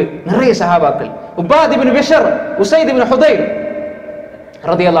போன்று நிறைய சஹாபாக்கள், உபாத் இப்னு பிஷர், உஸைத் இப்னு ஹுதைர்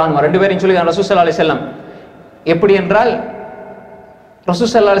ரலியல்லாஹு அன்ஹு, ரெண்டு பேரையும் சொல்லி ரசூலுல்லாஹி ஸல்லல்லாஹு அலைஹி வஸல்லம் எப்படி என்றால்,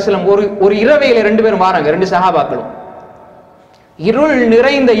 ரசூலுல்லாஹி ஸல்லல்லாஹு அலைஹி வஸல்லம் ஒரு இரவையில ரெண்டு பேரும் வராங்க, ரெண்டு சஹாபாக்களும். இருள்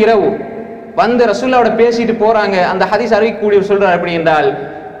நிறைந்த இரவு வந்து ரசூலுல்லாஹோட பேசிட்டு போறாங்க. அந்த ஹதீஸ் அறிவிக்கக்கூடியவர் சொல்றார் எப்படி என்றால்,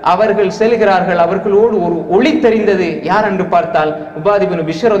 அவர்கள் செல்கிறார்கள், அவர்களோடு ஒரு ஒளி தெரிந்தது. யார் என்று பார்த்தால் உபாத் இப்னு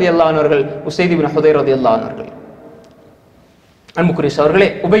பிஷர் ரலியல்லாஹு அன்ஹு அவர்கள், உஸைத் இப்னு ஹுதைர் ரலியல்லாஹு அன்ஹு அவர்கள். அன்புக்குரிய சகோதரர்களே,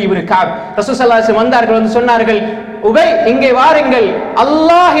 உபை இப்னு கஅப் ரசூல் ஸல்லல்லாஹு அலைஹி வஸல்லம் வந்தார்கள், வந்து சொன்னார்கள், உபை இங்கே வாருங்கள்,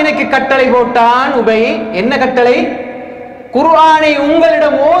 அல்லாஹ் எனக்கு கட்டளை போட்டான். உபை, என்ன கட்டளை? குர்ஆனை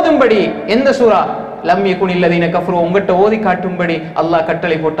உங்களிடம் ஓதும்படி. எந்த சூரா? லம் யகுனில் லதீன கஃபரு, உங்கள்கிட்ட ஓதி காட்டும்படி அல்லாஹ்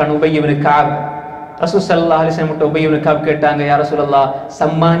கட்டளை போட்டான். உபை இப்னு கஅப் ரசூல் ஸல்லல்லாஹு அலைஹி வஸல்லம் உபை இப்னு கஅப் கேட்டாங்க, யா ரசூலல்லாஹ்,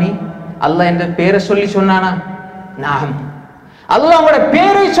 சம்மானி, அல்லாஹ் என்ற பேரை சொல்லி சொன்னானா? நாம், அல்லாஹ் உங்களோட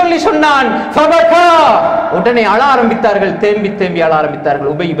பேரை சொல்லி சொன்னான். ஃபபகா, உடனே அழ ஆரம்பித்தார்கள், தேம்பி தேம்பி அழ ஆரம்பித்தார்கள்.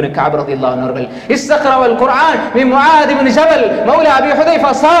 உபை இப்னு கஅப் ரலியல்லாஹு அன்ஹு அவர்கள் இஸ்தக்ரவல் குர்ஆன் மின் முஆத் இப்னு ஜபல் மௌலா அபி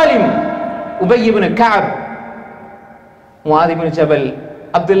ஹுதைஃபா சாலிம். உபை இப்னு கஅப், முஆத் இப்னு ஜபல்,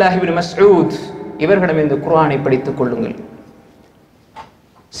 அப்துல்லாஹ் இப்னு மஸ்ஊத் இவர்களிடம் இந்த குர்ஆனை படித்துக் கொள்ளுங்கள்.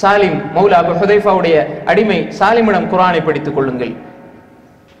 சாலிம் மௌலா அபு ஹுதைஃபாவுடைய அடிமை சாலிமிடம் குர்ஆனை படித்துக் கொள்ளுங்கள்.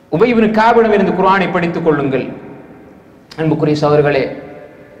 உபை இப்னு கஅபிடம் இருந்து குர்ஆனை படித்துக் கொள்ளுங்கள். அன்புக்குரிய சகோதரர்களே,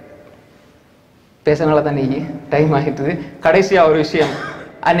 பேசனால தான் டைம் ஆகிட்டு. கடைசியா ஒரு விஷயம்,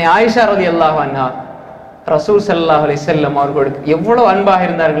 அன்னை ஆயிஷா ரலியல்லாஹு அன்ஹா ரசூல் ஸல்லல்லாஹு அலைஹி வஸல்லம் அவர்களுக்கு எவ்வளவு அன்பாக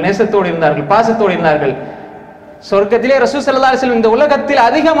இருந்தார்கள், நேசத்தோடு இருந்தார்கள், பாசத்தோடு இருந்தார்கள். சொர்க்கத்திலே ரசூல் ஸல்லல்லாஹு அலைஹி வஸல்லம் இந்த உலகத்தில்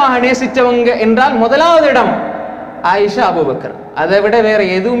அதிகமாக நேசித்தவங்க என்றால் முதலாவது இடம் ஆயிஷா, அபூபக்கர். அதை விட வேற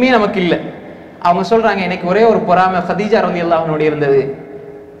எதுவுமே நமக்கு இல்லை. அவங்க சொல்றாங்க, எனக்கு ஒரே ஒரு பொறாமை கதீஜா ரலியல்லாஹு அன்ஹா இருந்தது.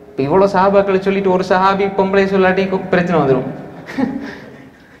 இப்போ இவ்வளோ சஹாபாக்களை சொல்லிட்டு ஒரு சஹாபி பொம்பளை சொல்லாட்டி பிரச்சனை வந்துடும்.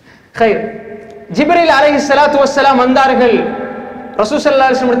 ஜிப்ரீல் அலைஹிஸ்ஸலாத்து வஸ்ஸலாம் வந்தார்கள், ரசூல் ஸல்லல்லாஹு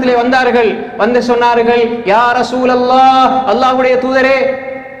அலைஹி வஸல்லம் இடத்திலே வந்தார்கள். வந்து சொன்னார்கள், யா ரசூலல்லாஹ், அல்லாஹ்வுடைய தூதரே,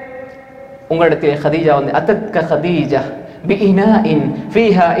 உங்களிடத்திலே கதீஜா வந்து, அத்தத்க கதீஜா பிஇனாஇன்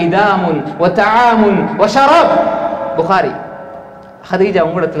ஃபீஹா இதாமுன் வ தஆமுன் வ ஷராப். புகாரி. கதீஜா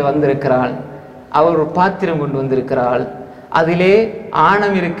உங்களிடத்தில் வந்திருக்கிறாள், அவர் ஒரு பாத்திரம் கொண்டு வந்திருக்கிறாள், அதிலே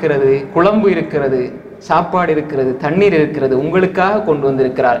ஆணம் இருக்கிறது, குழம்பு இருக்கிறது, சாப்பாடு இருக்கிறது, தண்ணீர் இருக்கிறது, உங்களுக்காக கொண்டு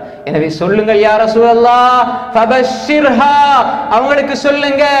வந்திருக்கிறார். எனவே சொல்லுங்கள் யா ரசூலல்லாஹ், ஃபபஷ்ஷிர்ஹா, அவங்களுக்கு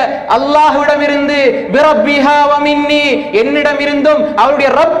சொல்லுங்க, அல்லாஹ்விடம் இருந்து, பிரப்பிஹா வ மின்னி, என்னிடம் இருந்தும் அவருடைய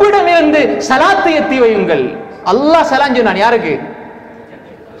ரப்பிடம் இருந்து சலாத்தை எத்தி வையுங்கள். அல்லாஹ் சலாம் சொன்னான் யாருக்கு?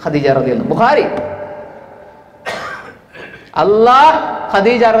 கதீஜா ரலியல்லாஹு. புகாரி. அல்லாஹ்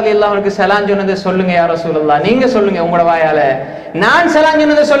கதீஜா ரலியல்லாஹு அன்ஹா சலாம் சொன்னதை சொல்லுங்க யா ரசூலல்லாஹ், நீங்க சொல்லுங்க உங்களோட வாயால. நான் சலாம்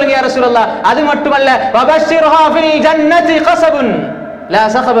சொன்னதை சொல்லுங்க யா ரசூலல்லாஹ். அது மட்டுமல்ல, வபஷ்ஷிர்ஹா ஃபில் ஜன்னதி கஸபுன் லா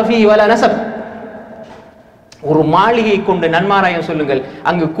ஸகப ஃபீஹி வலா நஸப், ஒரு மாளிகை கொண்டு நன்மாராயம் சொல்லுங்கள்,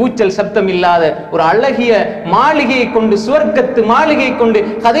 அங்கு கூச்சல் சப்தம் இல்லாத ஒரு அழகிய மாளிகையை கொண்டு, சுவர்க்கத்து மாளிகை கொண்டு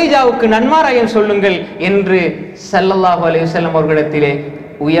கதீஜாவுக்கு நன்மாராயம் சொல்லுங்கள் என்று ஸல்லல்லாஹு அலைஹி வஸல்லம் அவர்களிடத்திலே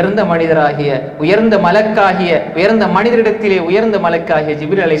உயர்ந்த மனிதராகிய, உயர்ந்த மலக்காகிய, உயர்ந்த மனிதரிடத்திலே உயர்ந்த மலக்காகிய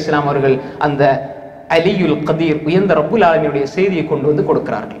ஜிப்ரீல் அலைஹிஸ்ஸலாம் அவர்கள் அந்த அலியுல் கதீர், உயர்ந்த ரப்புல் ஆலமீனுடைய செய்தியை கொண்டு வந்து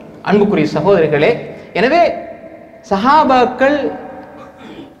கொடுக்கிறார்கள். அன்புக்குரிய சகோதரர்களே, எனவே சஹாபாக்கள்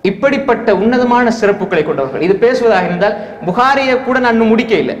இப்படிப்பட்ட உன்னதமான சிறப்புகளை கொண்டவர்கள். இது பேசுவதாக இருந்தால் புகாரியை கூட நான் இன்னும்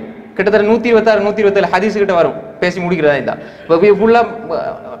முடிக்க இல்லை, கிட்டத்தட்ட 126 127 ஹதீஸ் கிட்ட வரும் பேசி முடிக்கிறதா இருந்தால்,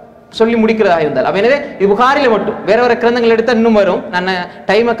 சொல்லி முடிக்கிறதாக இருந்தால். அப்ப எனவே இது புகாரில மட்டும், வேற வேற கிரந்தங்கள் எடுத்தால் இன்னும் வரும். நான்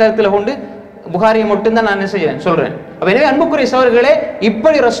டைமை கருத்துல கொண்டு புகாரியை மட்டும்தான் நான் என்ன செய்யறேன் சொல்றேன். அப்ப எனவே அன்புக்குரிய சகோதரர்களே,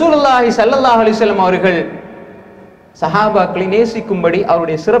 இப்படி ரசூலுல்லாஹி ஸல்லல்லாஹு அலைஹி வஸல்லம் அவர்கள் சஹாபாக்களை நேசிக்கும்படி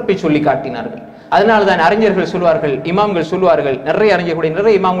அவருடைய சிறப்பை சொல்லி காட்டினார்கள். அதனால தான் அறிஞர்கள் சொல்வார்கள், இமாம்கள் சொல்வார்கள், நிறைய அறிஞர்களுடைய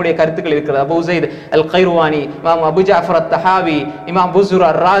நிறைய இமாமுடைய கருத்துக்கள் இருக்கிறது. அபூ ஸைத் அல் கைருவானி, இமாம் அபு ஜாஃபர் அத்-தஹாவி, இமாம் புஸ்ர்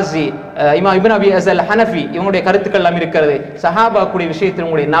அர்-ராஸி, இமாம் இப்னு அபி அஸல் ஹனஃபி, இவங்களுடைய கருத்துக்கள் எல்லாம் இருக்கிறது. சஹாபாக்குடைய விஷயத்தில்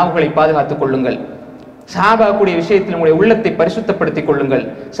உங்களுடைய நாவுகளை பாதுகாத்துக் கொள்ளுங்கள், சஹாபாக்குடைய விஷயத்தில் உங்களுடைய உள்ளத்தை பரிசுத்தப்படுத்திக் கொள்ளுங்கள்,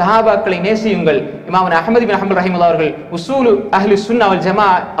 சஹாபாக்களை நேசியுங்கள். இமாம் அஹ்மத் பின் ஹம்பல் ரஹிமஹுல்லாஹ் அவர்கள் உஸூலு அஹ்லி சுன்னா வல்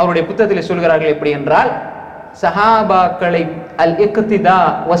ஜமாஅ அவருடைய புத்தகத்தில் சொல்கிறார்கள் எப்படி என்றால், சஹாபாக்களை அல் இக்திதா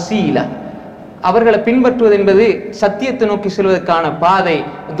வசீலா, அவர்களை பின்பற்றுவது என்பது சத்தியத்தை நோக்கி செல்வதற்கான பாதை.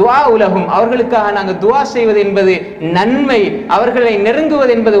 துஆ உலகும், அவர்களுக்காக நாங்கள் துஆ செய்வது என்பது நன்மை, அவர்களை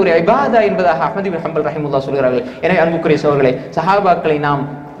நெருங்குவது என்பது ஒரு இபாதா என்பதாக அஹ்மத் பின் ஹம்பல் ரஹிமஹுல்லாஹ் சொல்கிறார்கள். எனவே அன்புக்குரிய சகோதரர்களே, சஹாபாக்களை நாம்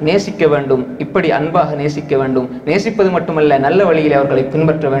நேசிக்க வேண்டும், இப்படி அன்பாக நேசிக்க வேண்டும். நேசிப்பது மட்டுமல்ல, நல்ல வழியில் அவர்களை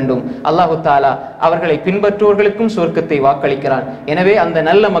பின்பற்ற வேண்டும். அல்லாஹு தாலா அவர்களை பின்பற்றுவர்களுக்கும் சொர்க்கத்தை வாக்களிக்கிறான். எனவே அந்த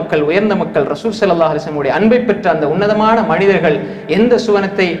நல்ல மக்கள், உயர்ந்த மக்கள், ரசூல் ஸல்லல்லாஹு அலைஹி வஸல்லம் அன்பை பெற்ற அந்த உன்னதமான மனிதர்கள் எந்த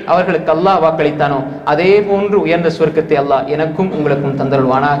சுவனத்தை அவர்களுக்கு அல்லாஹ் வாக்களித்தானோ அதே போன்று உயர்ந்த சொர்க்கத்தை அல்லாஹ் எனக்கும் உங்களுக்கும்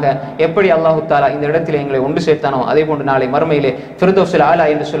தந்தருள்வானாக. எப்படி அல்லாஹு தாலா இந்த இடத்தில் எங்களை ஒன்று சேர்த்தானோ அதே போன்று நாளை மறுமையிலே ஃபிர்தௌஸுல் ஆலா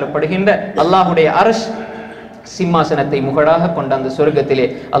என்று சொல்லப்படுகின்ற அல்லாஹுடைய அரஷ் சிம்மாசனத்தை முகடாக கொண்ட அந்த சொர்க்கத்திலே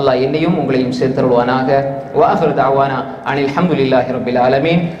அல்லாஹ் என்னையும் உங்களையும் சேர்த்தருள்வானாக. வஆகிரு தஅவானா அனில் ஹம்துலில்லாஹி ரப்பில்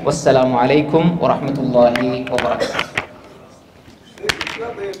ஆலமீன். வஸ்ஸலாமு அலைக்கும் வரஹ்மத்துல்லாஹி வபரகாத்துஹு.